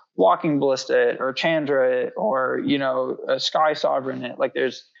 Walking Ballista it or Chandra it or, a Sky Sovereign it. Like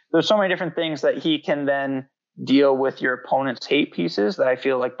there's so many different things that he can then deal with your opponent's hate pieces that I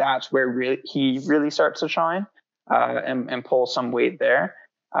feel like that's where he really starts to shine, and pull some weight there.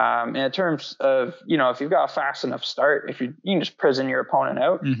 And in terms of, if you've got a fast enough start, if you can just prison your opponent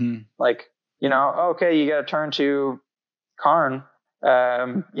out, like, okay, you got to turn to Karn, get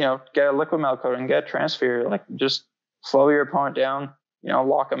a Liquid Melkote and get a Transfer, like just slow your opponent down,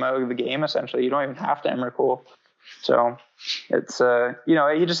 lock them out of the game. Essentially, you don't even have to Emrakul. So it's,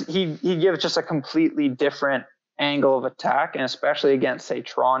 he gives just a completely different angle of attack, and especially against, say,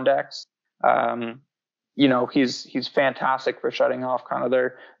 Tron decks. He's fantastic for shutting off kind of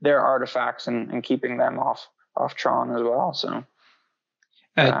their artifacts and keeping them off Tron as well. So,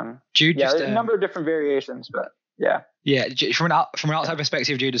 Jude, there's a number of different variations, but yeah. Yeah, from an outside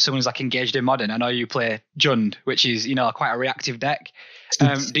perspective, Jude, as someone who's like engaged in Modern, I know you play Jund, which is quite a reactive deck.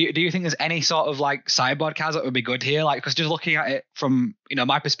 Do you think there's any sort of like sideboard cards that would be good here? Like, because just looking at it from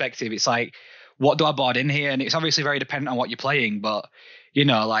my perspective, it's like, what do I board in here? And it's obviously very dependent on what you're playing, but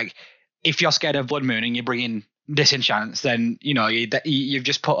like if you're scared of Blood Moon and you're bringing Disenchants, then you've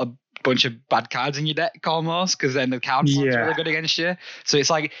just put a bunch of bad cards in your deck almost, because then the counter's really good against you. So it's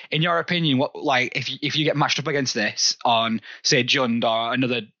like, in your opinion, what, like, if you get matched up against this on, say, Jund or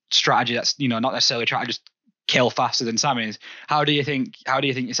another strategy that's, you know, not necessarily trying to just kill faster than Sammy's, how do you think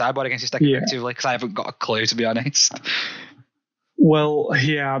you sideboard against this deck effectively? Because I haven't got a clue, to be honest. Well,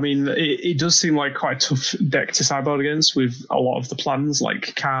 yeah, I mean, it does seem like quite a tough deck to sideboard against with a lot of the plans.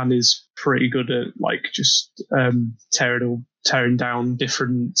 Like, Khan is pretty good at, like, just tearing down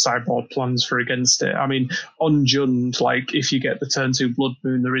different sideboard plans for against it. I mean, on Jund, like, if you get the turn 2 Blood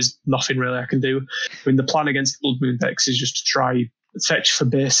Moon, there is nothing really I can do. I mean, the plan against Blood Moon decks is just to try fetch for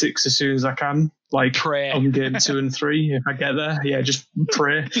basics as soon as I can. Like, pray on game 2 and 3, if I get there. Yeah, just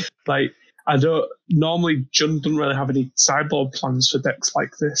pray. Like, I don't normally, Jund doesn't really have any sideboard plans for decks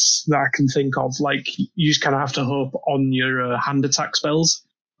like this that I can think of. Like, you just kind of have to hope on your hand attack spells.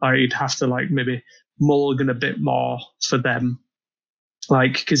 I'd have to, like, maybe mulligan a bit more for them.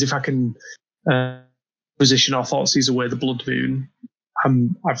 Like, because if I can position our Thoughtseize away the Blood Moon,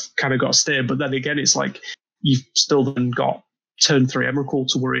 I've kind of got to stay. But then again, it's like you've still then got turn 3 Emrakul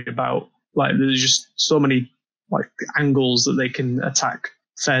to worry about. Like, there's just so many, like, angles that they can attack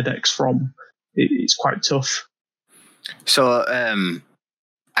fair decks from. It's quite tough. So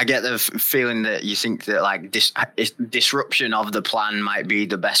I get the feeling that you think that, like, disruption of the plan might be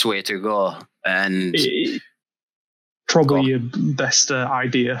the best way to go, and probably your best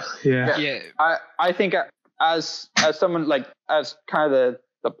idea. Yeah. I think as someone, like, as kind of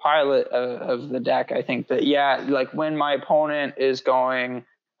the pilot of the deck, I think that, yeah, like, when my opponent is going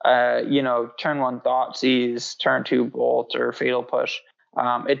turn 1 Thoughtseize, turn 2 Bolt or Fatal Push,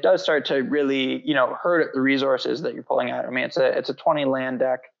 it does start to really, hurt at the resources that you're pulling out. I mean, it's a 20 land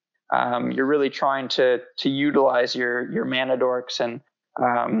deck. You're really trying to utilize your mana dorks and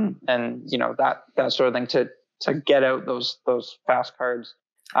that sort of thing to get out those fast cards.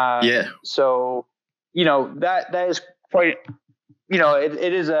 So, that is quite,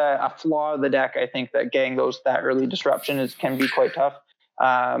 it is a flaw of the deck. I think that getting that early disruption can be quite tough.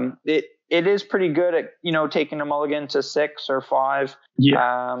 It is pretty good at, taking a mulligan to 6 or 5,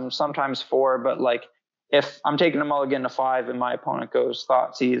 sometimes 4. But, like, if I'm taking a mulligan to 5 and my opponent goes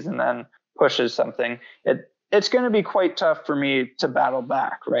Thoughtseize and then pushes something, it's going to be quite tough for me to battle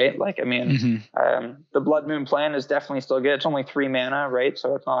back, right? Like, I mean, the Blood Moon plan is definitely still good. It's only 3 mana, right?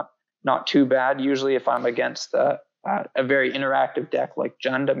 So it's not too bad. Usually if I'm against a very interactive deck like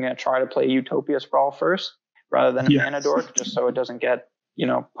Jund, I'm going to try to play Utopia Sprawl first rather than a mana dork, just so it doesn't get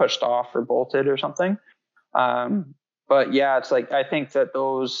pushed off or bolted or something. But yeah, it's like, I think that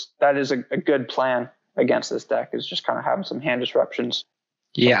is a good plan against this deck, is just kind of having some hand disruptions,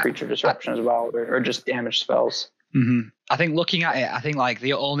 some creature disruption as well, or just damage spells. I think looking at it, I think, like,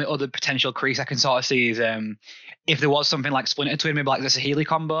 the only other potential crease I can sort of see is if there was something like Splinter Twin, maybe like this Healy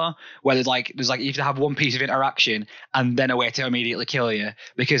combo, where there's like you have to have one piece of interaction and then a way to immediately kill you,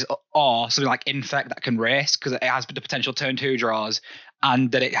 or something like Infect that can race, because it has the potential turn 2 draws,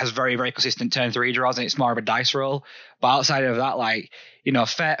 and that it has very, very consistent turn 3 draws, and it's more of a dice roll. But outside of that, like,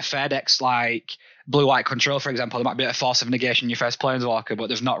 fair decks like Blue-White Control, for example, there might be a Force of Negation in your first Planeswalker, but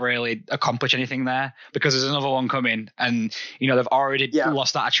there's not really accomplished anything there, because there's another one coming, and they've already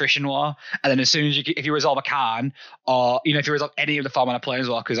lost that attrition war. And then as soon as if you resolve a Khan, or if you resolve any of the 4-mana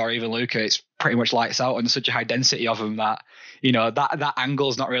Planeswalkers or even Luca, it's pretty much lights out, and there's such a high density of them that that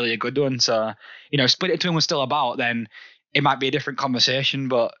angle's not really a good one. So if Split It Twin was still about, then it might be a different conversation.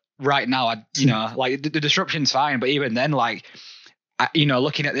 But right now, like, the disruption's fine, but even then, like,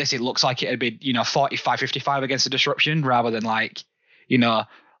 looking at this, it looks like it'd be 45-55 against the disruption, rather than, like,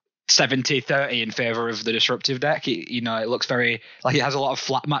 70-30 in favor of the disruptive deck. It looks very like it has a lot of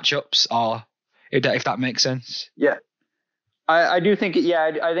flat matchups, or if that makes sense. Yeah, I do think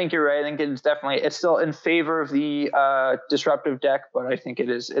I think you're right. I think it's still in favor of the disruptive deck, but I think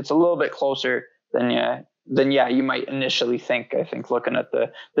it's a little bit closer than you might initially think. I think, looking at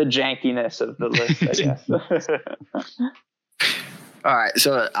the jankiness of the list, I guess. All right,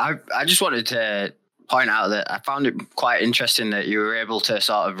 so I just wanted to point out that I found it quite interesting that you were able to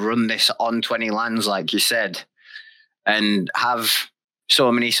sort of run this on 20 lands, like you said, and have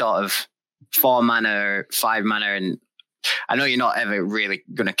so many sort of 4 mana, 5 mana, and I know you're not ever really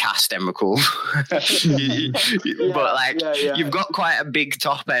going to cast Emrakul, but you've got quite a big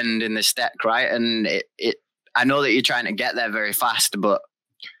top end in this deck, right? And I know that you're trying to get there very fast, but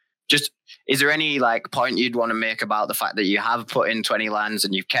just, is there any, like, point you'd want to make about the fact that you have put in 20 lands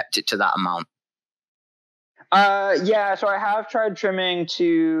and you've kept it to that amount? So I have tried trimming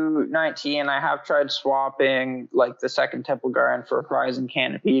to 19. I have tried swapping, like, the second Temple Garden for Horizon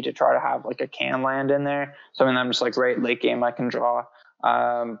Canopy to try to have, like, a can land in there. Something I'm just like, right late game I can draw.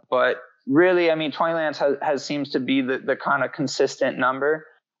 But really, I mean, 20 lands has seems to be the kind of consistent number.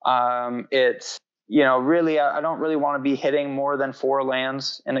 It's, really, I don't really want to be hitting more than 4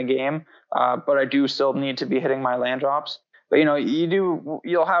 lands in a game, but I do still need to be hitting my land drops. But,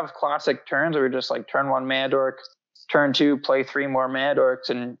 you'll have classic turns where you're just like turn 1 Mana Dork, turn 2, play 3 more Mana Dorks,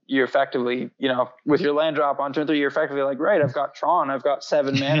 and you're effectively, with your land drop on turn 3, you're effectively like, right, I've got Tron, I've got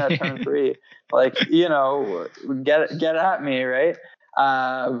 7 mana turn 3. Like, get at me, right?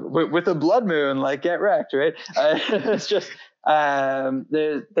 With a Blood Moon, like, get wrecked, right? It's just,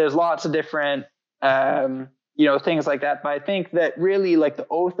 there's lots of different, things like that. But I think that really, like, the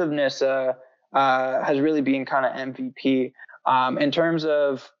Oath of Nissa has really been kind of MVP. In terms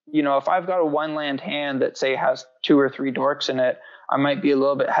of, if I've got a 1 land hand that, say, has 2 or 3 dorks in it, I might be a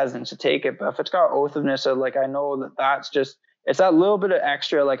little bit hesitant to take it. But if it's got Oath of Nissa, like, I know that's just, it's that little bit of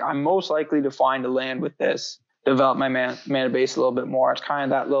extra. Like, I'm most likely to find a land with this, develop my mana base a little bit more. It's kind of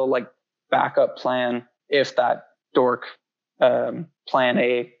that little, like, backup plan if that dork plan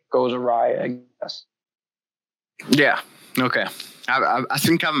A goes awry, I guess. Yeah. Okay. I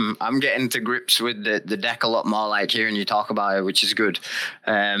think I'm getting to grips with the deck a lot more, like hearing you talk about it, which is good.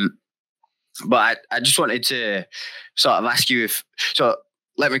 But I just wanted to sort of ask you so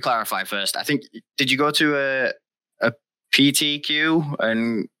let me clarify first. I think, did you go to a PTQ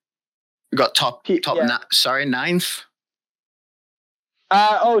and got top yeah. Ninth?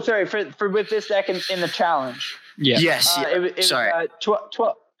 Sorry, for with this deck in the challenge. Yeah. Yes. It was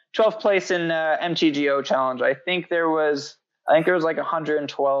 12th place in MTGO challenge. I think there was like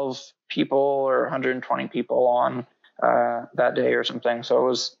 112 people or 120 people on that day or something. So it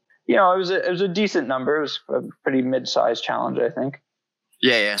was, it was a decent number. It was a pretty mid-sized challenge, I think.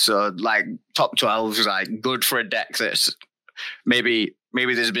 Yeah. So like top 12 is like good for a deck that's maybe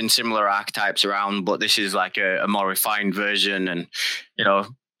there's been similar archetypes around, but this is like a more refined version, and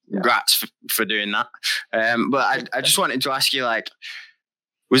congrats for doing that. But I just wanted to ask you, like,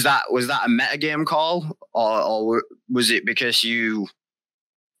 was that a metagame call, or was it because you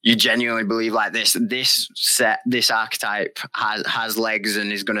genuinely believe like this archetype has legs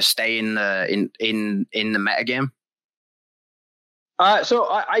and is going to stay in the metagame? So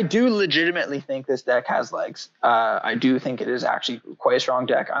I do legitimately think this deck has legs. I do think it is actually quite a strong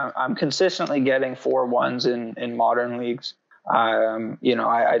deck. I'm consistently getting 4-1s in modern leagues. I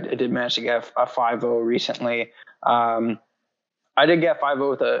did manage to get a 5-0 recently. I did get 5-0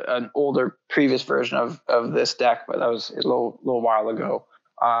 with an older previous version of this deck, but that was a little while ago.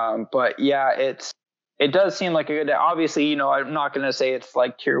 But yeah, it does seem like a good deck. Obviously, I'm not going to say it's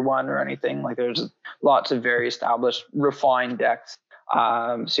like tier 1 or anything. Like, there's lots of very established, refined decks.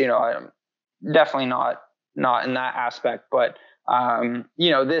 I'm definitely not in that aspect, but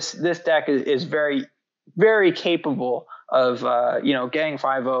this deck is very, very capable of getting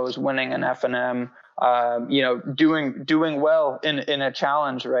 5-0s, winning an FNM, doing well in a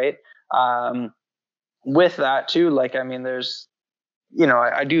challenge, right? With that too, like, I mean, there's,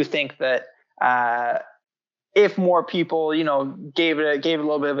 I do think that if more people, gave it a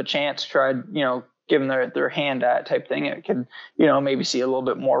little bit of a chance, tried, giving their hand at type thing, it could, maybe see a little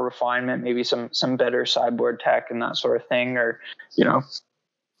bit more refinement, maybe some better sideboard tech and that sort of thing, or,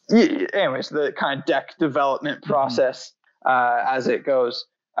 anyways, the kind of deck development process as it goes.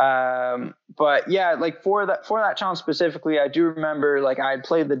 But yeah, like for that challenge specifically, I do remember, like, I had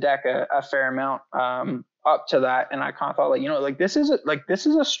played the deck a fair amount up to that, and I kind of thought, like, this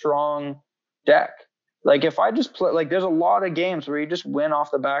is a strong deck. Like, if I just play, like, there's a lot of games where you just win off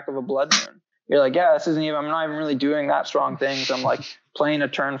the back of a Blood Moon. You're like, yeah, I'm not even really doing that strong things. I'm like playing a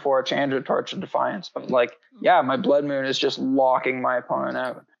turn 4 Chandra Torch of Defiance, but like, yeah, my Blood Moon is just locking my opponent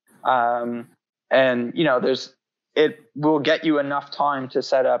out. And it will get you enough time to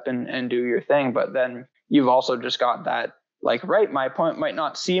set up and do your thing. But then you've also just got that, like, right, my opponent might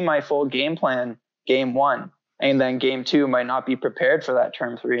not see my full game plan game 1. And then game 2 might not be prepared for that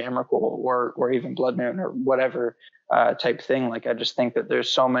turn 3 Emrakul or even Blood Moon or whatever type thing. Like, I just think that there's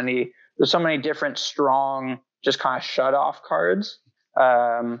so many different strong, just kind of shut off cards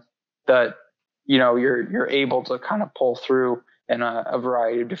that, you're able to kind of pull through in a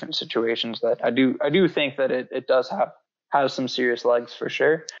variety of different situations. That I do think that it does have some serious legs for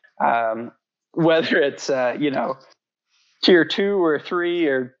sure. Whether it's tier 2 or 3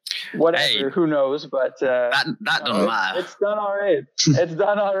 or whatever. Hey. Who knows? But That doesn't matter. It's done all right. It's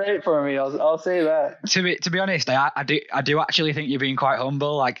done all right for me. I'll say that. To be honest, I do actually think you're being quite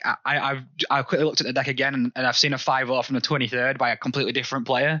humble. Like I've quickly looked at the deck again, and I've seen a 5/0 from the 23rd by a completely different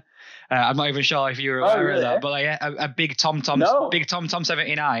player. I'm not even sure if you're aware of that, but a big Tom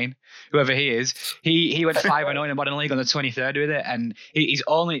 79, whoever he is, he went 5-0 in the Modern League on the 23rd with it, and he's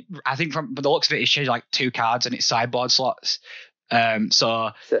only, I think from the looks of it, he's changed like 2 cards and it's sideboard slots.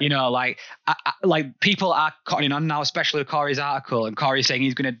 So you know, like people are cutting on now, especially with Corey's article, and Corey saying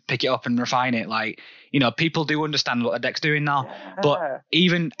he's going to pick it up and refine it. Like, you know, people do understand what the deck's doing now, but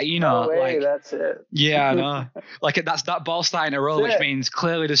even, you know, that's it. Yeah, I know. Like that ball starting to roll, which means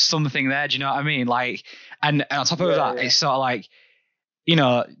clearly there's something there. Do you know what I mean? Like, and on top of that, it's sort of like, you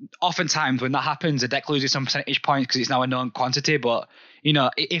know, oftentimes when that happens, the deck loses some percentage points because it's now a known quantity. But, you know,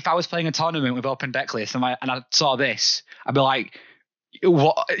 if I was playing a tournament with open deck lists and I saw this, I'd be like,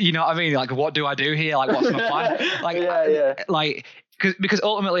 what, you know what I mean? Like, what do I do here? Like, what's my plan? Like, like, because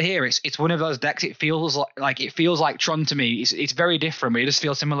ultimately here it's one of those decks. It feels like Tron to me. It's very different, but it just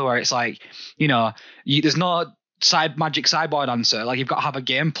feels similar. Where it's like, you know, there's no magic sideboard answer. Like, you've got to have a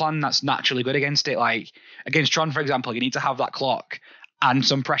game plan that's naturally good against it. Like against Tron, for example, you need to have that clock and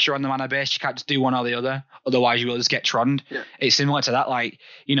some pressure on the mana base. You can't just do one or the other, otherwise you will just get Troned. Yeah. It's similar to that. Like,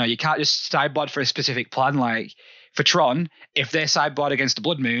 you know, you can't just sideboard for a specific plan. Like for Tron, if they sideboard against the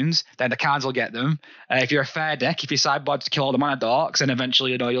Blood Moons, then the cards will get them. If you're a fair deck, if you sideboard to kill all the mana dorks, then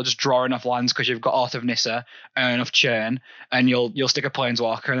eventually, you know, you'll just draw enough lands because you've got Auth of Nissa and enough churn, and you'll stick a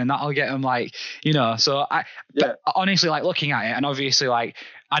Planeswalker, and then that'll get them. Like, you know, so but honestly, like looking at it, and obviously, like,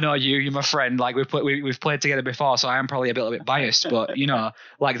 I know you're my friend. Like we've played together before, so I am probably a little bit biased. But you know,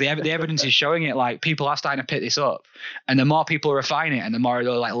 like the evidence is showing it. Like people are starting to pick this up, and the more people refine it, and the more of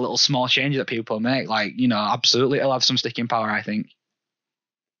those like little small changes that people make, like, you know, absolutely, it'll have some sticking power, I think.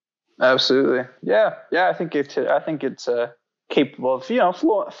 Absolutely, yeah. I think it's capable of, you know,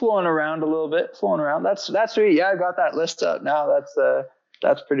 flowing around a little bit, That's sweet. Yeah, I got that list up now.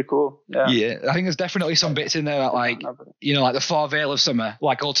 That's pretty cool. Yeah, I think there's definitely some bits in there that, like, you know, like the 4 Veil of Summer,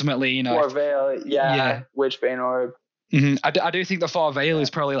 like ultimately, you know, 4 Veil, Witchbane Orb. Mm-hmm. I do think the 4 Veil is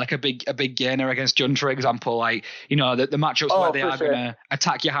probably like a big gainer against Jund, for example. Like, you know, the matchups where they are going to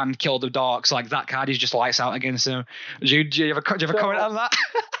attack your hand, kill the dorks, like that card is just lights out against them. Do you have a comment on that?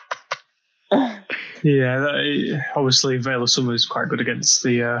 Yeah, obviously Veil of Summer is quite good against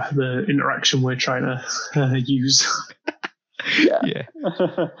the interaction we're trying to use. Yeah.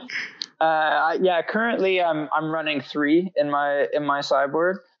 Currently I'm running 3 in my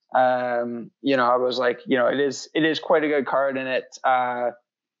sideboard. You know, I was like, you know, it is quite a good card, and it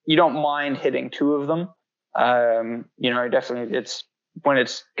you don't mind hitting 2 of them. You know, definitely, it's when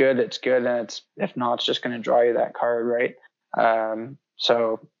it's good, and it's, if not, it's just going to draw you that card, right?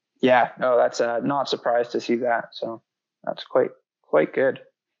 So yeah, no, that's not surprised to see that. So that's quite good.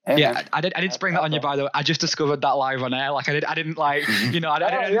 Yeah, I did spring that on you, by the way. I just discovered that live on air. Like I didn't like, you know, I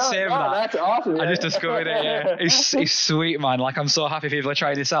didn't save that. That's awesome. I just discovered it. Yeah, it's sweet, man. Like, I'm so happy people are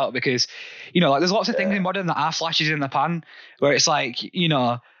trying this out, because, you know, like there's lots of things in Modern that are flashes in the pan, where it's like, you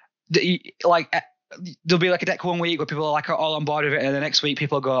know, like there'll be like a deck one week where people are like all on board with it, and the next week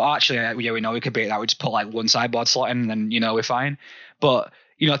people go, oh, actually, yeah, we know we could beat that. We just put like one sideboard slot in, and then, you know, we're fine. But,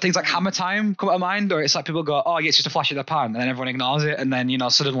 you know, things like Hammer Time come to mind, or it's like people go, oh, yeah, it's just a flash in the pan, and then everyone ignores it, and then, you know,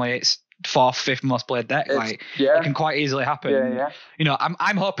 suddenly it's 4th, 5th most played deck. It can quite easily happen. Yeah. You know,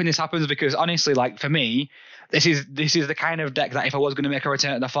 I'm hoping this happens, because honestly, like for me, this is the kind of deck that if I was going to make a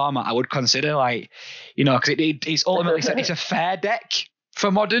return to the format, I would consider, like, you know, because it's ultimately it's a fair deck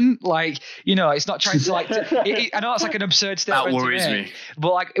for Modern. Like, you know, it's not trying to like I know it's like an absurd statement. That worries me.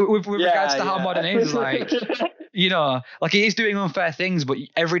 But like with regards to how Modern is, like, you know, like it is doing unfair things, but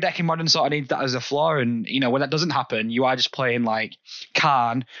every deck in Modern sort of needs that as a flaw. And, you know, when that doesn't happen, you are just playing like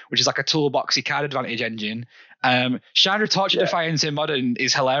Karn, which is like a toolboxy card advantage engine. Chandra Torture Defiance in Modern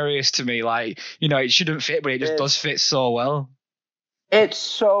is hilarious to me. Like, you know, it shouldn't fit, but it just does fit so well. It's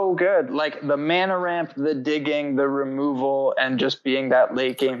so good. Like the mana ramp, the digging, the removal, and just being that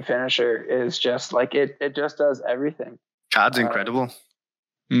late game finisher is just like it just does everything. Card's incredible.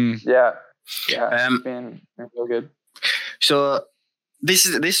 Yeah. It's been real good. So this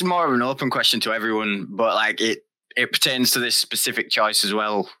is more of an open question to everyone, but like it pertains to this specific choice as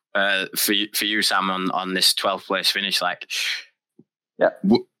well. For you, Sam, on this 12th place finish, like,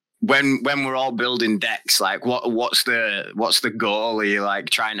 when we're all building decks, like what's the goal? Are you like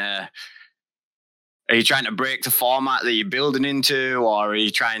trying to break the format that you're building into, or are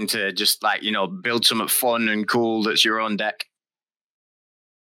you trying to just like, you know, build something fun and cool that's your own deck?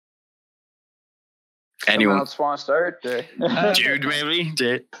 Anyone? else want to start? Jude, maybe?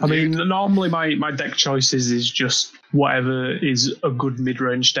 I mean, normally my deck choices is just whatever is a good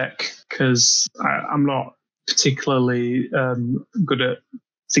mid-range deck, because I'm not particularly good at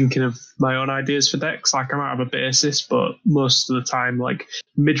thinking of my own ideas for decks. Like, I might have a basis, but most of the time, like,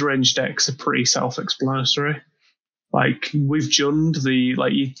 mid-range decks are pretty self-explanatory. Like, with Jund,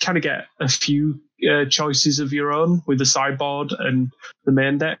 you kind of get a few choices of your own with the sideboard and the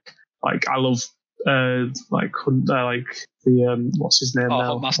main deck. Like, I love what's his name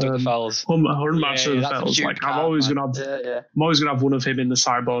now? Huntmaster of the Fells. Huntmaster of the Fells. Like, I'm always gonna have one of him in the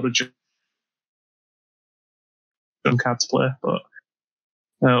sideboard or Jund card to play. But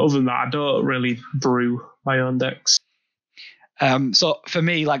other than that, I don't really brew my own decks. So for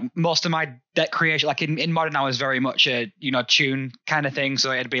me, like, most of my deck creation, like in Modern, I was very much a, tune kind of thing.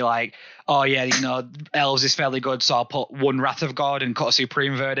 So it'd be like, oh yeah, Elves is fairly good, so I'll put one Wrath of God and cut a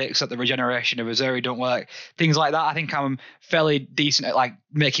Supreme Verdict so that the regeneration of Azuri don't work. Things like that. I think I'm fairly decent at like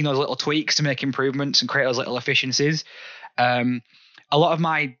making those little tweaks to make improvements and create those little efficiencies. A lot of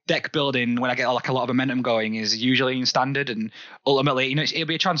my deck building, when I get like a lot of momentum going, is usually in Standard, and ultimately, it'll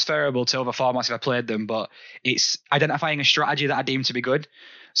be transferable to other formats if I played them, but it's identifying a strategy that I deem to be good.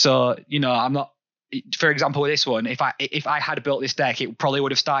 So, I'm not, for example, with this one, if I had built this deck, it probably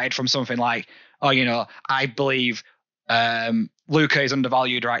would have started from something like, I believe Luca is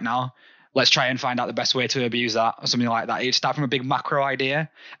undervalued right now. Let's try and find out the best way to abuse that, or something like that. You start from a big macro idea,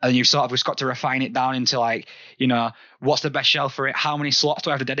 and then you've sort of just got to refine it down into like, what's the best shelf for it? How many slots do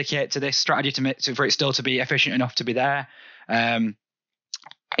I have to dedicate to this strategy for it still to be efficient enough to be there? In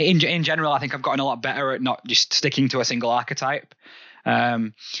general, I think I've gotten a lot better at not just sticking to a single archetype.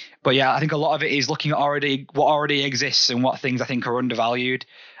 But yeah, I think a lot of it is looking at what already exists and what things I think are undervalued,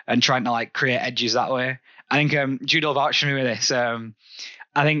 and trying to like create edges that way. I think Jude will vouch for me with this.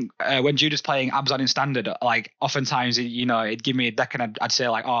 I think when Jude is playing Abzan in Standard, like oftentimes, it'd give me a deck and I'd say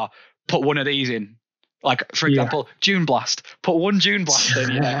like, put one of these in. Like, for example, June Blast. Put one June Blast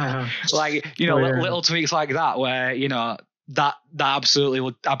in, Like, little tweaks like that where, that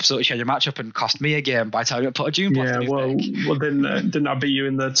absolutely change your matchup and cost me a game by the time I put a June Blast in his deck. Well, then didn't I beat you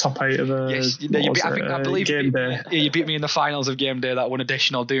in the top 8 of the game day? Yeah, you beat me in the finals of game day, that one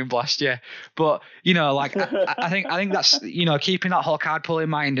additional Doom Blast, yeah. But, I think that's, keeping that whole card pool in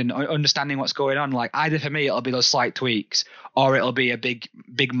mind and understanding what's going on. Like, either for me, it'll be those slight tweaks, or it'll be a big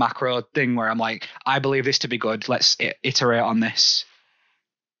macro thing where I'm like, I believe this to be good. Let's iterate on this.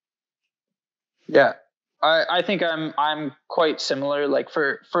 Yeah. I think I'm quite similar. Like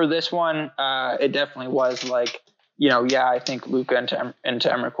for this one, it definitely was like, I think Luca into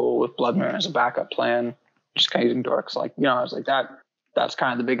Emrakul with Blood Moon as a backup plan, just kind of using dorks. Like, I was like, that's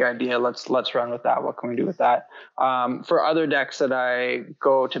kind of the big idea. Let's run with that. What can we do with that? For other decks that I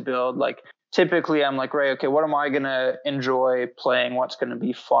go to build, like typically I'm like, right, okay, what am I gonna enjoy playing? What's gonna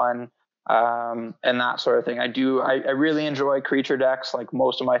be fun? And that sort of thing. I really enjoy creature decks. Like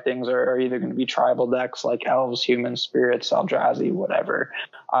most of my things are either going to be tribal decks like elves, humans, spirits, Eldrazi, whatever.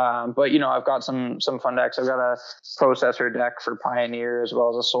 But I've got some fun decks. I've got a processor deck for Pioneer as well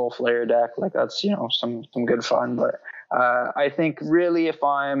as a Soul Flare deck. Like that's some good fun. But I think really if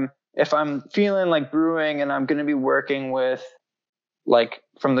I'm feeling like brewing and I'm going to be working with like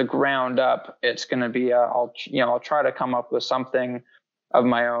from the ground up, it's going to be I'll try to come up with something of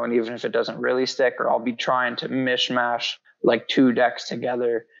my own, even if it doesn't really stick, or I'll be trying to mishmash like two decks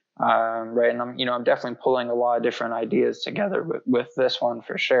together. Right. And I'm definitely pulling a lot of different ideas together with this one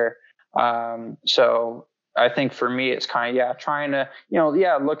for sure. So I think for me, it's kind of, trying to,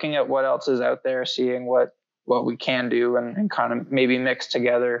 looking at what else is out there, seeing what we can do and kind of maybe mix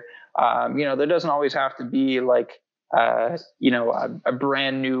together. There doesn't always have to be like, a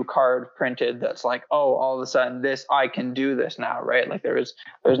brand new card printed that's like, oh, all of a sudden I can do this now, right? Like there's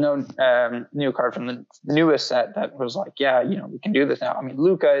no new card from the newest set that was like, we can do this now. I mean,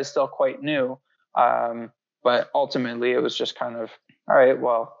 Luca is still quite new, but ultimately it was just kind of, all right,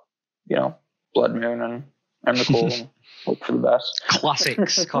 well, Blood Moon and Emrakul and hope for the best.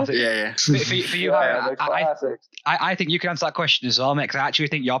 Classics. Yeah. For you, I think you can answer that question as well, mate, because I actually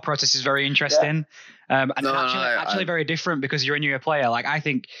think your process is very interesting. Actually very different because you're a newer player. Like I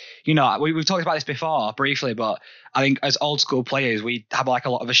think, we've talked about this before briefly, but I think as old school players, we have like a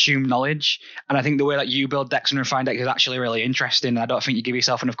lot of assumed knowledge. And I think the way that you build decks and refine decks is actually really interesting. I don't think you give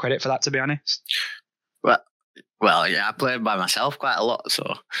yourself enough credit for that, to be honest. Well, yeah, I play by myself quite a lot,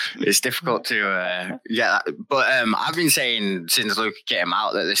 so it's difficult to But I've been saying since Luke came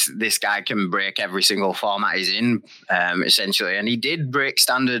out that this guy can break every single format he's in, essentially, and he did break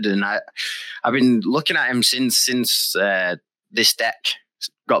Standard, and I've been looking at him since this deck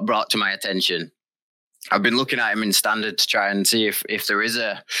got brought to my attention, I've been looking at him in standard to try and see if there is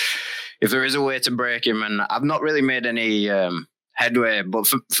a way to break him, and I've not really made any headway. But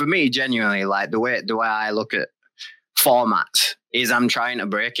for me, genuinely, like the way I look at formats is I'm trying to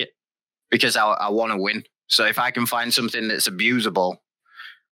break it because I want to win. So if I can find something that's abusable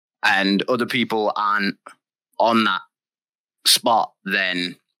and other people aren't on that spot,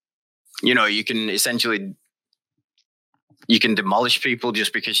 then you can essentially demolish people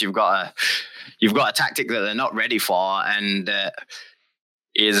just because you've got a tactic that they're not ready for and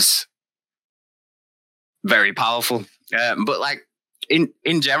is very powerful. But like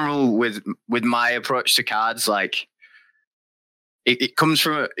in general, with my approach to cards, like it comes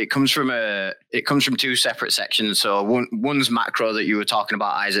from two separate sections. So one's macro that you were talking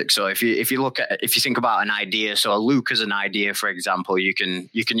about, Isaac. So if you think about an idea, so a Luke as an idea, for example, you can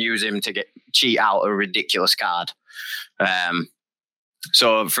use him to cheat out a ridiculous card.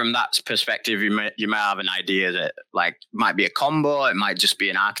 So from that perspective, you may have an idea that like might be a combo, it might just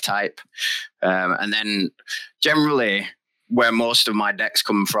be an archetype, and then generally where most of my decks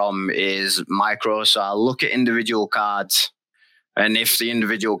come from is micro. So I'll look at individual cards. And if the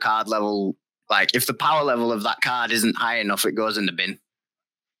individual card level, like if the power level of that card isn't high enough, it goes in the bin.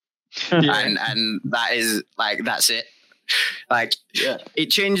 And that is like, that's it. Like it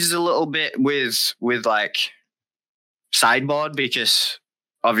changes a little bit with like sideboard, because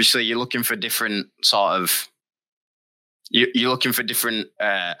obviously you're looking for different sort of, you're looking for different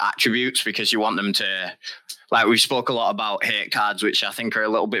attributes because you want them to, like we spoke a lot about hate cards, which I think are a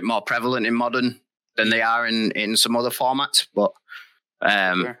little bit more prevalent in Modern than they are in some other formats. But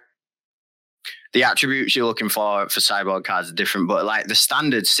the attributes you're looking for sideboard cards are different. But like the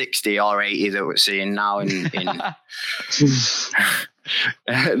standard 60 or 80 that we're seeing now in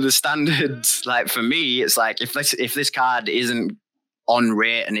the standards, like for me, it's like if this card isn't on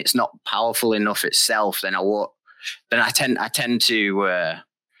rate and it's not powerful enough itself, then I tend to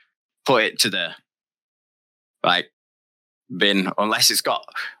put it to the like bin, unless it's got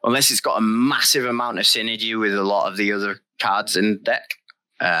a massive amount of synergy with a lot of the other cards in the deck.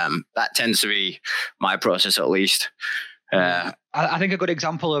 That tends to be my process, at least. I think a good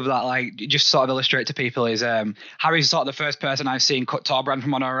example of that, like just sort of illustrate to people, is Harry's sort of the first person I've seen cut Torbrand from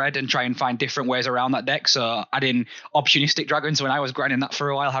Mono Red and try and find different ways around that deck. So adding Opportunistic Dragon. So when I was grinding that for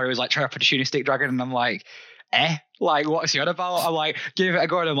a while, Harry was like, try Opportunistic Dragon, and I'm like, like what's he on about? I'm like, give it a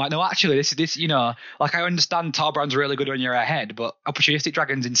go, and I'm like, no, actually this like I understand Torbrand's really good when you're ahead, but Opportunistic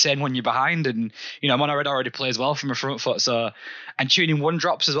Dragon's insane when you're behind, and Mono Red already plays well from a front foot. So, and tuning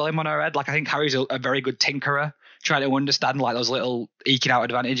 1-drops as well in Mono Red, like I think Harry's a very good tinkerer, trying to understand like those little eking out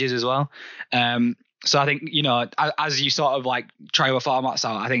advantages as well. So I think as you sort of like try your formats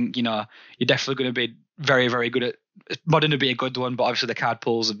out, I think you're definitely going to be very, very good at Modern to be a good one, but obviously the card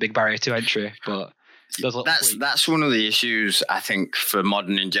pool's a big barrier to entry. But that's one of the issues I think for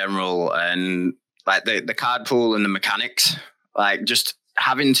Modern in general, and like the card pool and the mechanics, like just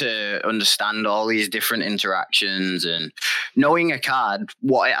having to understand all these different interactions and knowing a card,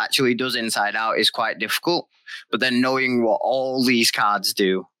 what it actually does inside out is quite difficult. But then knowing what all these cards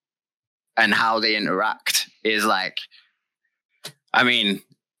do and how they interact is like, I mean,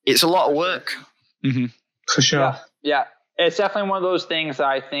 it's a lot of work. Mm-hmm. For sure. Yeah. It's definitely one of those things that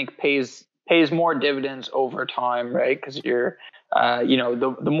I think pays more dividends over time, right? Because you're,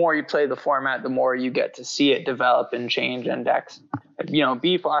 the more you play the format, the more you get to see it develop and change in decks.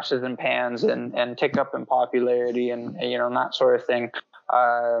 B flashes and pans and tick up in popularity and that sort of thing.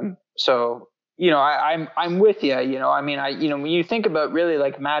 So I'm with you. When you think about really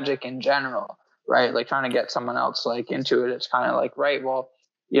like Magic in general, right? Like trying to get someone else like into it, it's kind of like, right, well,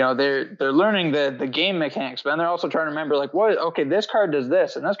 they're learning the game mechanics, but then they're also trying to remember like, okay, this card does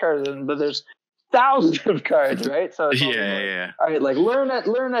this and this card does, but there's thousands of cards, right? So it's all right, like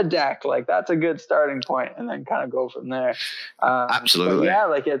learn a deck, like that's a good starting point, and then kind of go from there. Absolutely. Yeah,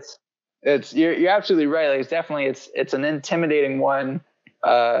 like it's you're absolutely right. Like it's an intimidating one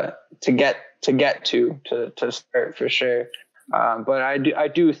to get to start for sure. But I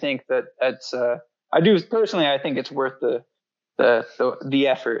do think that that's I think it's worth the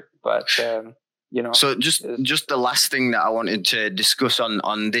effort, but So just the last thing that I wanted to discuss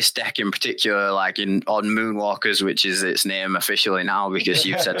on this deck in particular, like on Moonwalkers, which is its name officially now because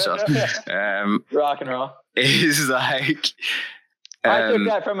you've said so. Rock and roll is like. I took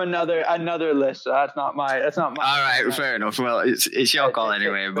that from another list, so that's not my. All right, fair enough. Well, it's your call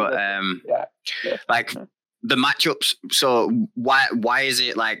anyway, but like the matchups. So why is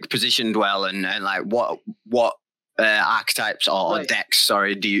it like positioned well and like what archetypes or decks?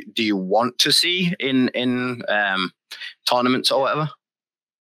 Sorry, do you want to see in tournaments or whatever?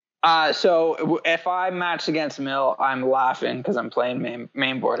 So if I match against Mill, I'm laughing because I'm playing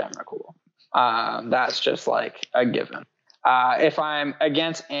main board Emrakul. That's just like a given. If I'm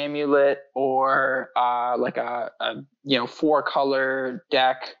against Amulet or like a 4-color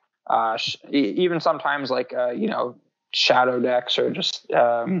deck, even sometimes like shadow decks or just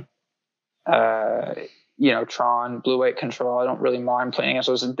Tron, blue-white control, I don't really mind playing against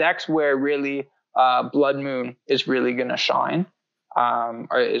those decks where really Blood Moon is really going to shine.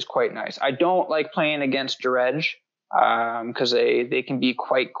 Is quite nice. I don't like playing against Dredge because they can be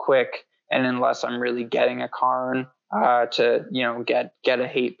quite quick, and unless I'm really getting a Karn to get a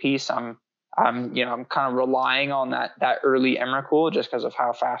hate piece, I'm kind of relying on that early Emrakul just because of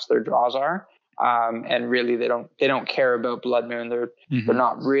how fast their draws are. And really they don't care about Blood Moon. They're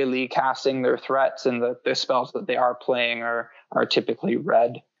not really casting their threats, and the spells that they are playing are typically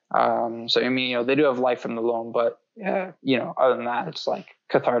red. So I mean, they do have Life from the Loam, but other than that, it's like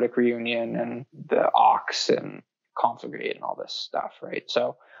Cathartic Reunion and the Ox and Conflagrate and all this stuff, right?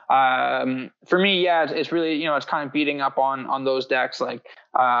 So for me, yeah, it's really it's kind of beating up on those decks. Like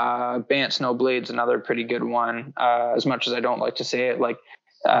Bant Snowblade's another pretty good one. As much as I don't like to say it, like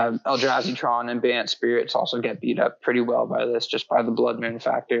Eldrazi Tron and Bant Spirits also get beat up pretty well by this, just by the Blood Moon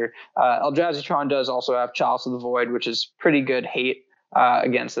factor. Eldrazi Tron does also have Chalice of the Void, which is pretty good hate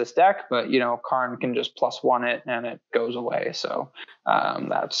against this deck, but Karn can just +1 it and it goes away. So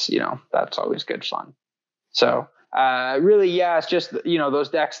that's always good fun. So really, yeah, it's just those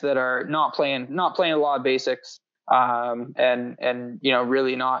decks that are not playing a lot of basics, and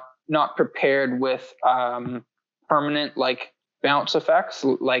really not prepared with permanent like bounce effects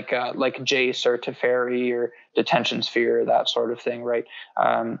like Jace or Teferi or Detention Sphere, that sort of thing, right?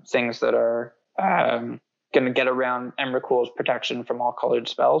 Things that are going to get around Emrakul's protection from all colored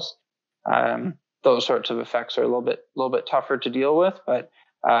spells. Those sorts of effects are a little bit tougher to deal with, but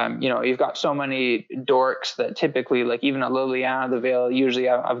you've got so many dorks that typically, like even a Liliana the Veil, usually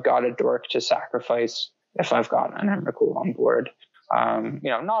I've got a dork to sacrifice if I've got an Emrakul on board.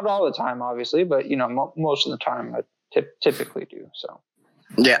 Not all the time, obviously, but most of the time I typically do. So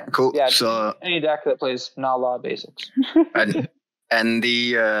yeah, cool. Yeah, so any deck that plays not a lot of basics. and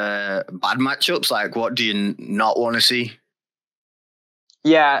the bad matchups, like what do you not want to see?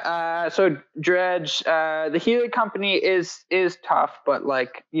 Yeah, so Dredge, the Heliod Company is tough, but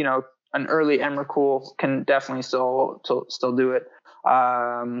like an early Emrakul can definitely still do it.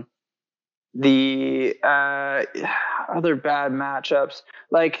 The other bad matchups,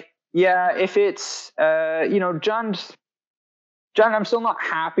 like if it's Jund, I'm still not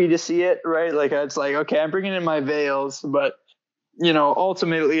happy to see it, right? Like it's like, okay, I'm bringing in my Veils, but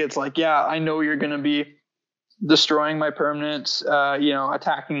ultimately it's like, yeah, I know you're gonna be destroying my permanents,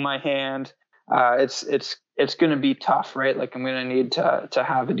 attacking my hand. It's going to be tough, right? Like I'm going to need to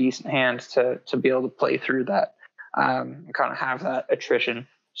have a decent hand to be able to play through that, and kind of have that attrition.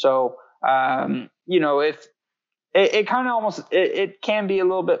 So, if it kind of almost, it can be a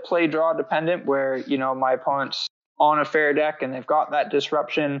little bit play draw dependent where, my opponent's on a fair deck and they've got that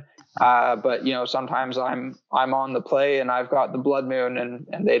disruption. But sometimes I'm on the play and I've got the Blood Moon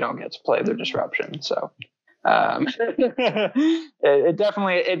and they don't get to play their disruption. So, it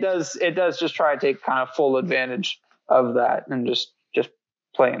definitely does just try to take kind of full advantage of that and just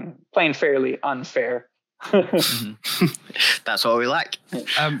playing fairly unfair. That's what we like.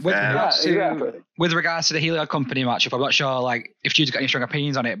 With regards to the Heliod Company matchup, I'm not sure like if you've got any strong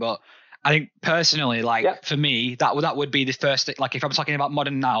opinions on it, but I think personally, for me, that would be the first thing. Like if I'm talking about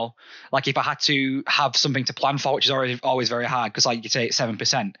Modern now, like if I had to have something to plan for, which is always very hard because like you say it's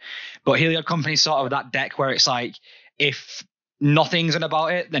 7%, but Heliod Company is sort of that deck where it's like if nothing's in about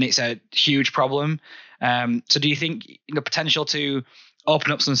it, then it's a huge problem. So do you think potential to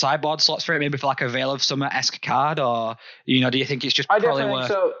open up some sideboard slots for it, maybe for like a Veil of Summer-esque card, or do you think it's just probably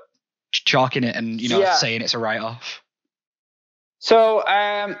worth chalking it and saying it's a write-off? So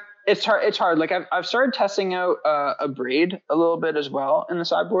it's hard. Like I've started testing out a Braid a little bit as well in the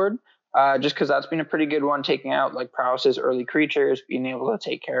sideboard, just because that's been a pretty good one, taking out like Prowess's early creatures, being able to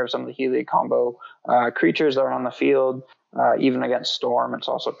take care of some of the Heliod combo creatures that are on the field, even against Storm. It's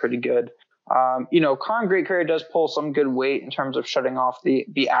also pretty good. Karn Great Courier does pull some good weight in terms of shutting off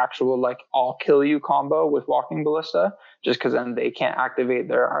the actual like I'll kill you combo with Walking Ballista, just because then they can't activate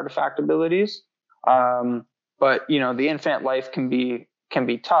their artifact abilities. But the Infinite Life can be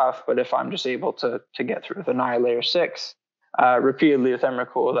tough, but if I'm just able to get through with Annihilator 6 repeatedly with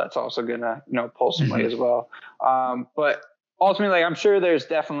Emrakul, that's also gonna pull some weight as well. But ultimately, I'm sure there's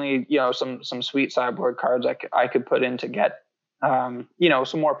definitely some sweet sideboard cards I could put in to get some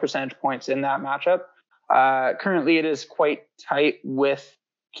more percentage points in that matchup. Currently, it is quite tight with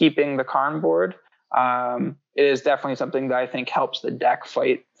keeping the Karn board. It is definitely something that I think helps the deck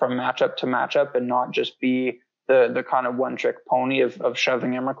fight from matchup to matchup and not just be the kind of one trick pony of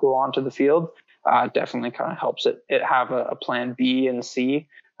shoving Emrakul onto the field. Definitely kind of helps it have a plan B and C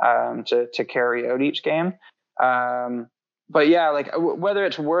to carry out each game. But yeah, like whether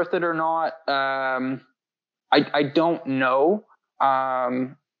it's worth it or not, I don't know.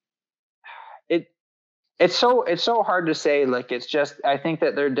 It's so hard to say. Like, it's just, I think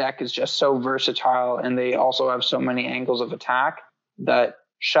that their deck is just so versatile, and they also have so many angles of attack that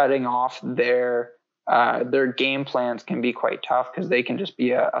shutting off their game plans can be quite tough, because they can just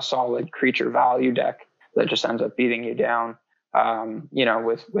be a solid creature value deck that just ends up beating you down,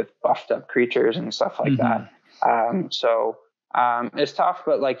 with buffed up creatures and stuff like that. So it's tough,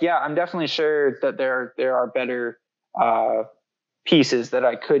 but like, yeah, I'm definitely sure that there are better pieces that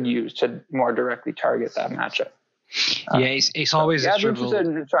I could use to more directly target that matchup. It's always a struggle.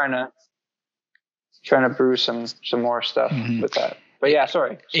 I'm trying to brew some more stuff with that. But yeah,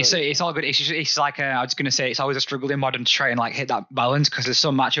 sorry. It's all good. It's like I was going to say, it's always a struggle in Modern to try and like hit that balance, because there's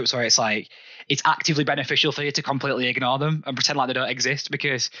some matchups where it's like it's actively beneficial for you to completely ignore them and pretend like they don't exist,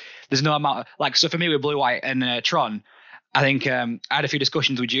 because there's no amount of, like, so for me with Blue White and Tron, I think I had a few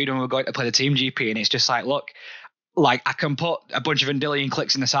discussions with Jude when we were going to play the team GP, and it's just like, look, like I can put a bunch of Vendilion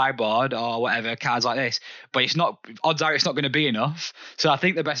clicks in the sideboard or whatever, cards like this, but odds are it's not going to be enough. So I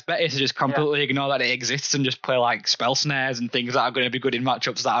think the best bet is to just completely ignore that it exists and just play like spell snares and things that are going to be good in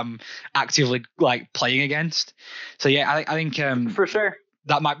matchups that I'm actively like playing against. So yeah, I think for sure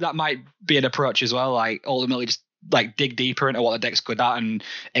that might be an approach as well. Like ultimately just like dig deeper into what the deck's good at and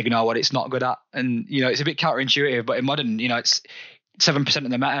ignore what it's not good at. And it's a bit counterintuitive, but in Modern, it's 7% of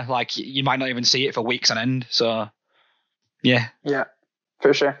the meta. Like you might not even see it for weeks on end. So. Yeah,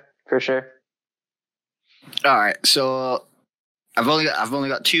 for sure. All right, so I've only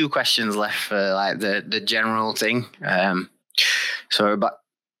got 2 questions left for like the general thing. So we're about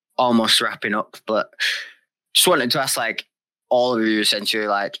almost wrapping up, but just wanted to ask like all of you essentially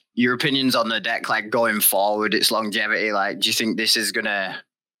like your opinions on the deck, like going forward, its longevity. Like, do you think this is gonna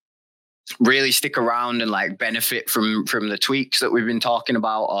really stick around and like benefit from the tweaks that we've been talking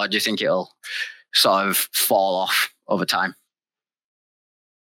about, or do you think it'll sort of fall off over time?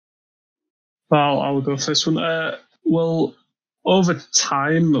 Well, I'll go first one. Well, over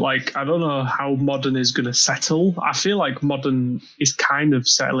time, like, I don't know how Modern is going to settle. I feel like Modern is kind of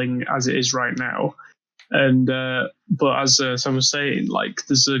settling as it is right now. And but as Sam was saying, like,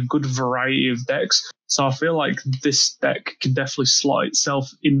 there's a good variety of decks. So I feel like this deck can definitely slot itself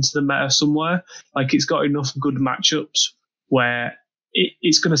into the meta somewhere. Like, it's got enough good matchups where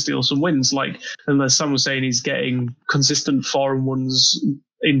it's going to steal some wins. Like, and as Sam was saying, he's getting consistent 4-1s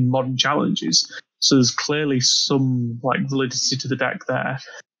in Modern challenges. So there's clearly some like validity to the deck there.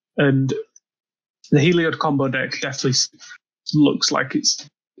 And the Heliod combo deck definitely looks like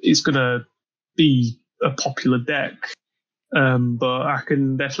it's going to be a popular deck. But I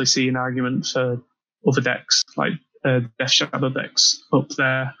can definitely see an argument for other decks, like Death Shadow decks up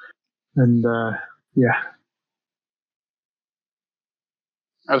there. And yeah.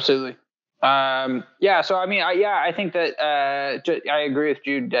 Absolutely. So I mean, I think that I agree with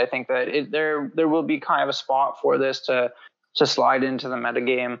Jude. I think that there will be kind of a spot for this to slide into the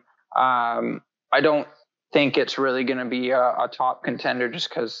metagame. I don't think it's really going to be a top contender, just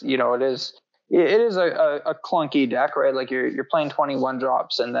because it is a clunky deck, right? Like you're playing 21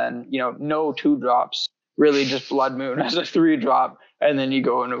 drops and then no 2 drops, really just Blood Moon as a 3 drop, and then you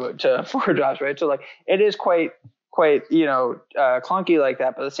go into 4 drops, right? So like it is quite clunky like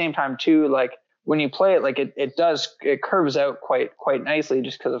that, but at the same time too, like when you play it, like it curves out quite nicely,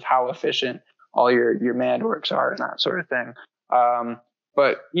 just because of how efficient all your mana dorks are and that sort of thing.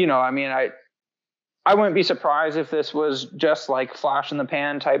 But I mean, I wouldn't be surprised if this was just like flash in the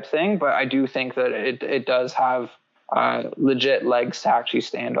pan type thing, but I do think that it does have legit legs to actually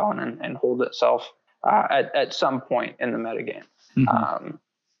stand on and hold itself at some point in the metagame.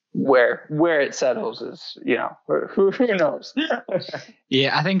 Where it settles is, who knows?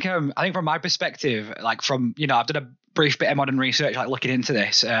 Yeah, I think from my perspective, like from I've done a brief bit of Modern research, like looking into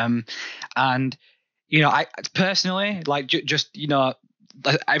this, and I personally like just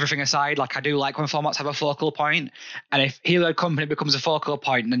everything aside, like I do like when formats have a focal point, and if Heliod Company becomes a focal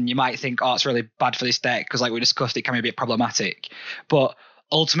point, then you might think, oh, it's really bad for this deck because, like we discussed, it can be a bit problematic, but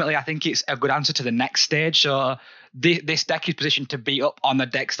ultimately I think it's a good answer to the next stage. So this deck is positioned to beat up on the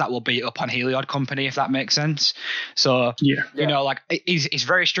decks that will beat up on Heliod Company, if that makes sense. So, you know, like it's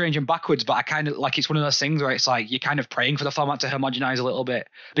very strange and backwards, but I kind of like, it's one of those things where it's like you're kind of praying for the format to homogenize a little bit,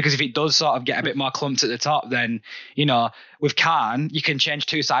 because if it does sort of get a bit more clumped at the top, then, you know, with Khan, you can change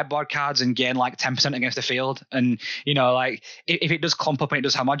 2 sideboard cards and gain like 10% against the field. And, you know, like if it does clump up and it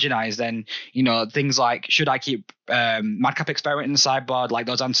does homogenize, then, you know, things like, should I keep Madcap Experiment in the sideboard? Like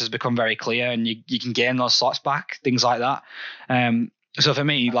those answers become very clear, and you can gain those slots back, things like that. So for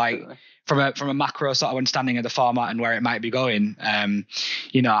me, like from a macro sort of understanding of the format and where it might be going,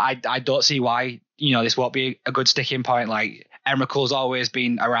 you know, I don't see why, you know, this won't be a good sticking point. Like Emrakul's always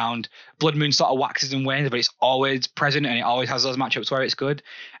been around. Blood Moon sort of waxes and wanes, but it's always present, and it always has those matchups where it's good.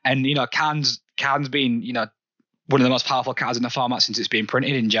 And, you know, Khan's been, you know, one of the most powerful cards in the format since it's been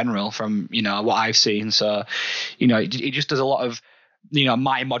printed in general, from, you know, what I've seen. So, you know, it just does a lot of, you know,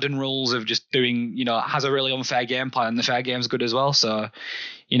 my modern rules of just doing, you know, has a really unfair game plan, and the fair game's good as well. So,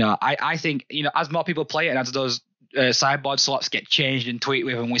 you know, I think, you know, as more people play it and as those sideboard slots get changed and tweaked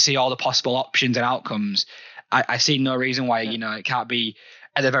with, and we see all the possible options and outcomes, I see no reason why, you know, it can't be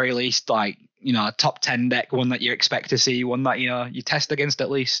at the very least, like, you know, a top 10 deck, one that you expect to see, one that, you know, you test against at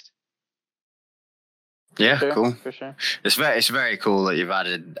least. Yeah, sure, cool. For sure. It's very cool that you've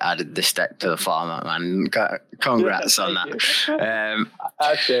added this deck to the format, man. Congrats on that.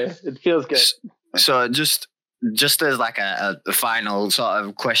 Okay, it feels good. So just as like a final sort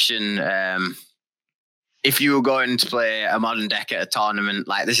of question, if you were going to play a modern deck at a tournament,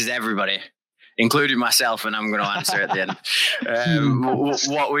 like this is everybody, including myself, and I'm going to answer at the end.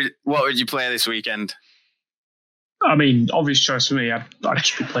 What would you play this weekend? I mean, obvious choice for me. I'd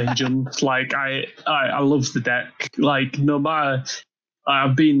just be playing Jund. Like I love the deck. Like no matter,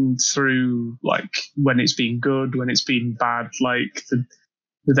 I've been through like when it's been good, when it's been bad. Like the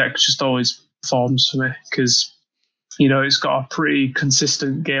deck just always performs for me, because, you know, it's got a pretty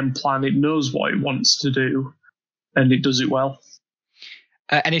consistent game plan. It knows what it wants to do, and it does it well.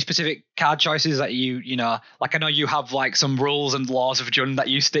 Any specific card choices that you know, like I know you have like some rules and laws of Jund that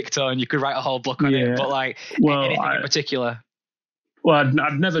you stick to, and you could write a whole book on it, but like anything in particular? Well,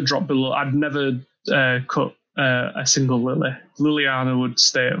 I'd never drop below. I'd never cut a single Lily. Liliana would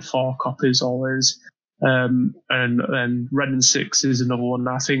stay at 4 copies always. And then Red and 6 is another one.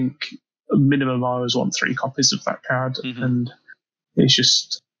 I think minimum I always want 3 copies of that card. Mm-hmm. And it's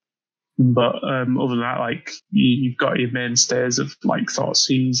just... But other than that, like you've got your mainstays of like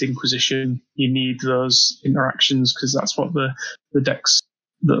Thoughtseize, Inquisition. You need those interactions, because that's what the deck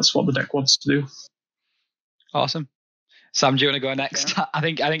wants to do. Awesome. Sam, do you want to go next? Yeah. I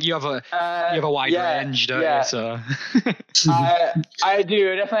think you have a wide range, don't you? So I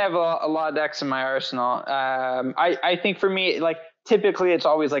do. I definitely have a lot of decks in my arsenal. I think for me, like typically it's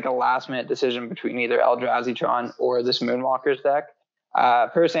always like a last minute decision between either Eldrazi Tron or this Moonwalker's deck.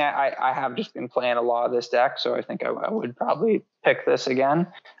 Personally, I have just been playing a lot of this deck, so I think I would probably pick this again.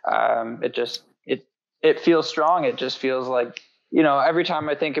 It feels strong. It just feels like, you know, every time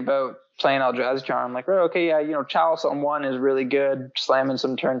I think about playing Eldrazi Tron, I'm like, oh, okay, yeah, you know, Chalice on 1 is really good. Slamming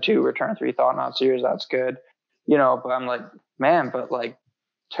some turn 2 or turn 3 Thought-Knot Seers, that's good. You know, but I'm like, man, but like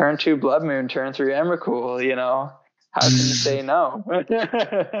turn 2 Blood Moon, turn 3 Emrakul, you know, how can you say no?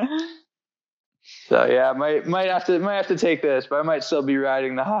 So yeah, might have to take this, but I might still be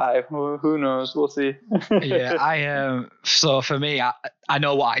riding the high. Who knows? We'll see. Yeah, so for me, I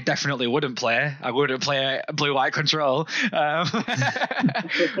know what I definitely wouldn't play. I wouldn't play blue-white control.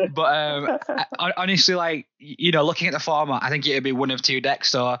 But honestly, like, you know, looking at the format, I think it'd be one of 2 decks.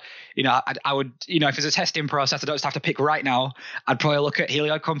 So, you know, I would, you know, if it's a testing process, I don't just have to pick right now. I'd probably look at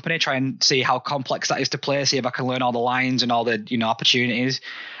Heliod Company, try and see how complex that is to play, see if I can learn all the lines and all the, you know, opportunities.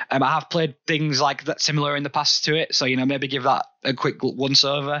 I have played things like that similar in the past to it, so, you know, maybe give that a quick once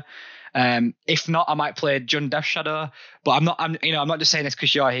over. If not, I might play Jund Death Shadow, but I'm not just saying this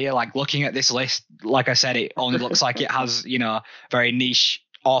because you're here. Like, looking at this list, like I said, it only looks like it has, you know, very niche,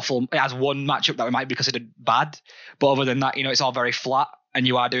 awful. It has one matchup that might be considered bad, but other than that, you know, it's all very flat, and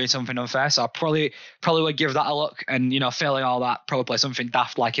you are doing something unfair. So I probably would give that a look, and, you know, failing all that, probably play something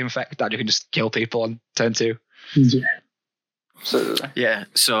daft like Infect that you can just kill people on turn 2. Yeah. Yeah,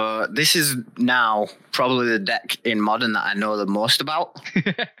 so this is now probably the deck in Modern that I know the most about.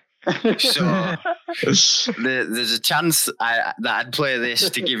 So there's a chance that I'd play this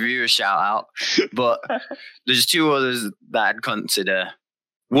to give you a shout out, but there's 2 others that I'd consider.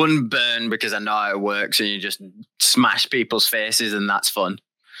 One, Burn, because I know how it works and you just smash people's faces and that's fun.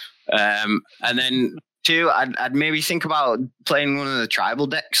 And then 2, I'd maybe think about playing one of the tribal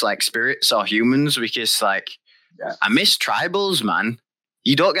decks like Spirits or Humans, because like, I miss tribals, man.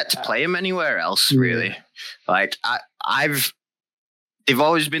 you don't get to play them anywhere else, really. Like they've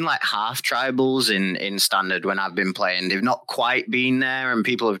always been like half tribals in standard when I've been playing. They've not quite been there, and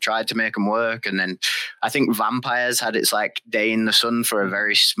people have tried to make them work. And then I think Vampires had its like day in the sun for a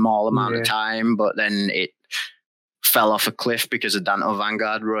very small amount of time, but then it fell off a cliff because the Danto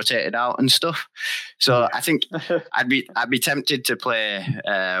Vanguard rotated out and stuff. So I think I'd be tempted to play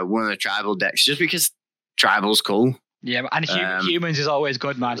one of the tribal decks just because tribal's cool. Yeah, and humans is always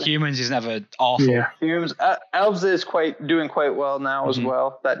good, man. Humans is never awful. Yeah. Humans, elves is doing quite well now as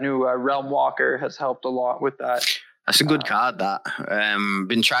well. That new Realm Walker has helped a lot with that. That's a good card. That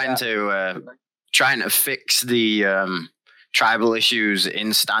been trying to fix the tribal issues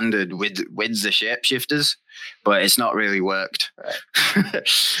in standard with the shapeshifters, but it's not really worked. Right.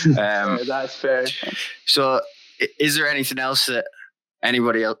 That's fair. So, is there anything else that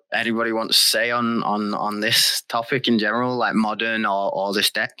anybody wants to say on this topic in general, like modern or this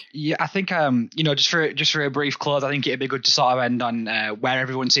deck? Yeah, I think just for a brief close, I think it'd be good to sort of end on where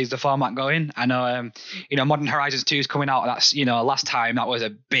everyone sees the format going. I know Modern Horizons 2 is coming out. That's last time that was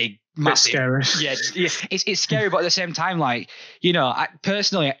a big massive. Scary. Yeah, it's scary, but at the same time, like I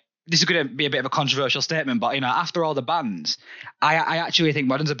personally. This is going to be a bit of a controversial statement, but after all the bans, I actually think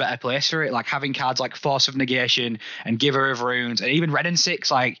Modern's a better place for it. Like having cards like Force of Negation and Giver of Runes, and even Red and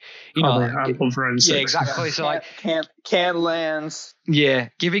 6, like I love Red and 6. Yeah, exactly. So like can't lands. Yeah,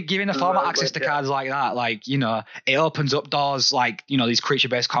 giving the format access to cards like that, like it opens up doors. Like these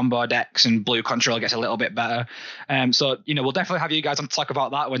creature-based combo decks and blue control gets a little bit better. So we'll definitely have you guys on to talk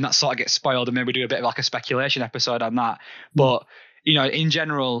about that when that sort of gets spoiled, and maybe do a bit of like a speculation episode on that. But in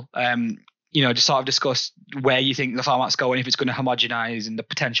general, just sort of discuss where you think the format's going, if it's going to homogenize, and the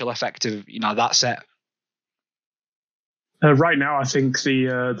potential effect of that set. Right now, I think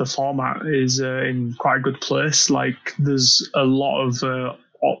the format is in quite a good place. Like, there's a lot of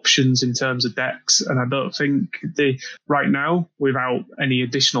options in terms of decks, and I don't think right now, without any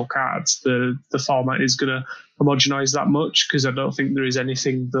additional cards, the format is going to homogenize that much, because I don't think there is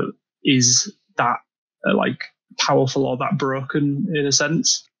anything that is that powerful or that broken in a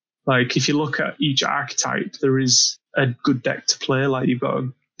sense. Like, if you look at each archetype, there is a good deck to play. Like, you've got a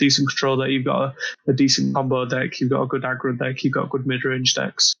decent control deck, you've got a decent combo deck, you've got a good aggro deck, you've got good mid-range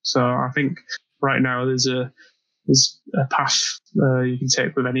decks. So I think right now there's a path you can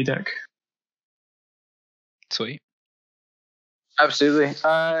take with any deck. Sweet. Absolutely.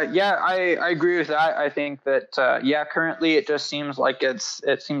 I agree with that. I think that currently it just seems like it's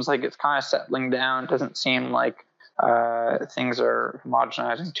kind of settling down. It doesn't seem like things are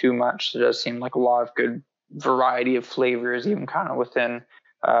homogenizing too much. It does seem like a lot of good variety of flavors, even kind of within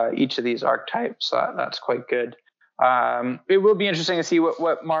each of these archetypes. That's quite good. It will be interesting to see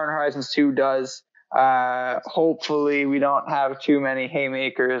what Modern Horizons 2 does. Hopefully we don't have too many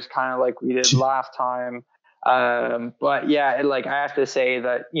haymakers, kind of like we did last time. But yeah, I have to say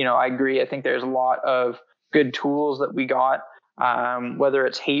that, I agree. I think there's a lot of good tools that we got, whether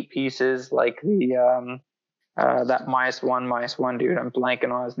it's hate pieces like the, that -1/-1 dude. I'm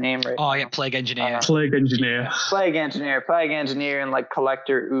blanking on his name right now. Oh yeah, Plague Engineer. Plague Engineer, and like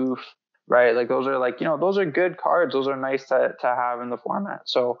Collector Oof, right? Like those are those are good cards. Those are nice to have in the format.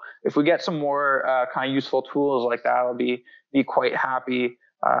 So if we get some more kind of useful tools like that, I'll be quite happy.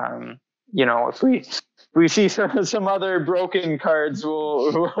 If we see some other broken cards,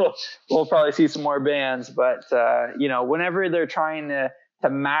 we'll probably see some more bans. But whenever they're trying to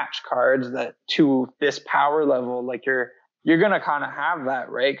match cards that to this power level, like you're gonna kind of have that,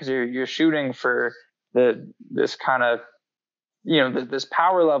 right? Because you're shooting for this kind of this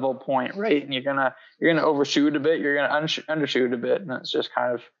power level point, right? And you're gonna overshoot a bit, you're gonna undershoot a bit, and it's just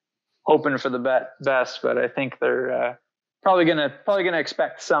kind of hoping for the best. But I think they're probably gonna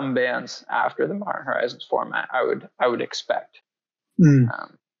expect some bans after the Modern Horizons format. I would expect.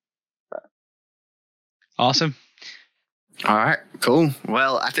 Awesome. All right, cool.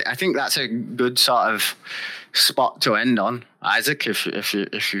 Well, I think that's a good sort of spot to end on, Isaac. If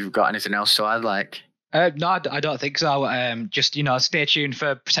you've got anything else to add, like. No, I don't think so. Just stay tuned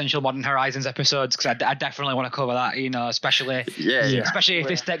for potential Modern Horizons episodes, because I definitely want to cover that. Especially if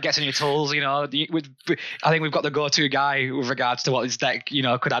this deck gets any tools. I think we've got the go-to guy with regards to what this deck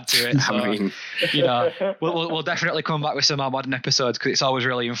could add to it. So we'll definitely come back with some more modern episodes, because it's always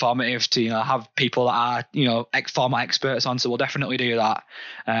really informative to have people that are format experts on. So we'll definitely do that.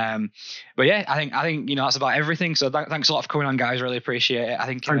 But yeah, I think that's about everything. So thanks a lot for coming on, guys. Really appreciate it. I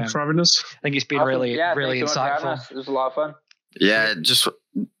think thanks for having us. I think it's been really insightful. It was a lot of fun. Yeah, just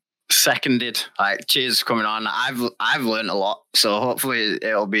seconded. Like, cheers for coming on. I've learned a lot, so hopefully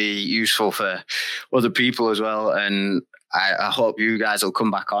it'll be useful for other people as well. And I hope you guys will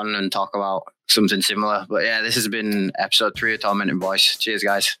come back on and talk about something similar. But yeah, this has been episode 3 of Tormenting Voice. Cheers,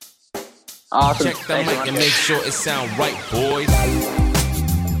 guys. Awesome. Check the Thanks, mic man. and make sure it sound right, boys.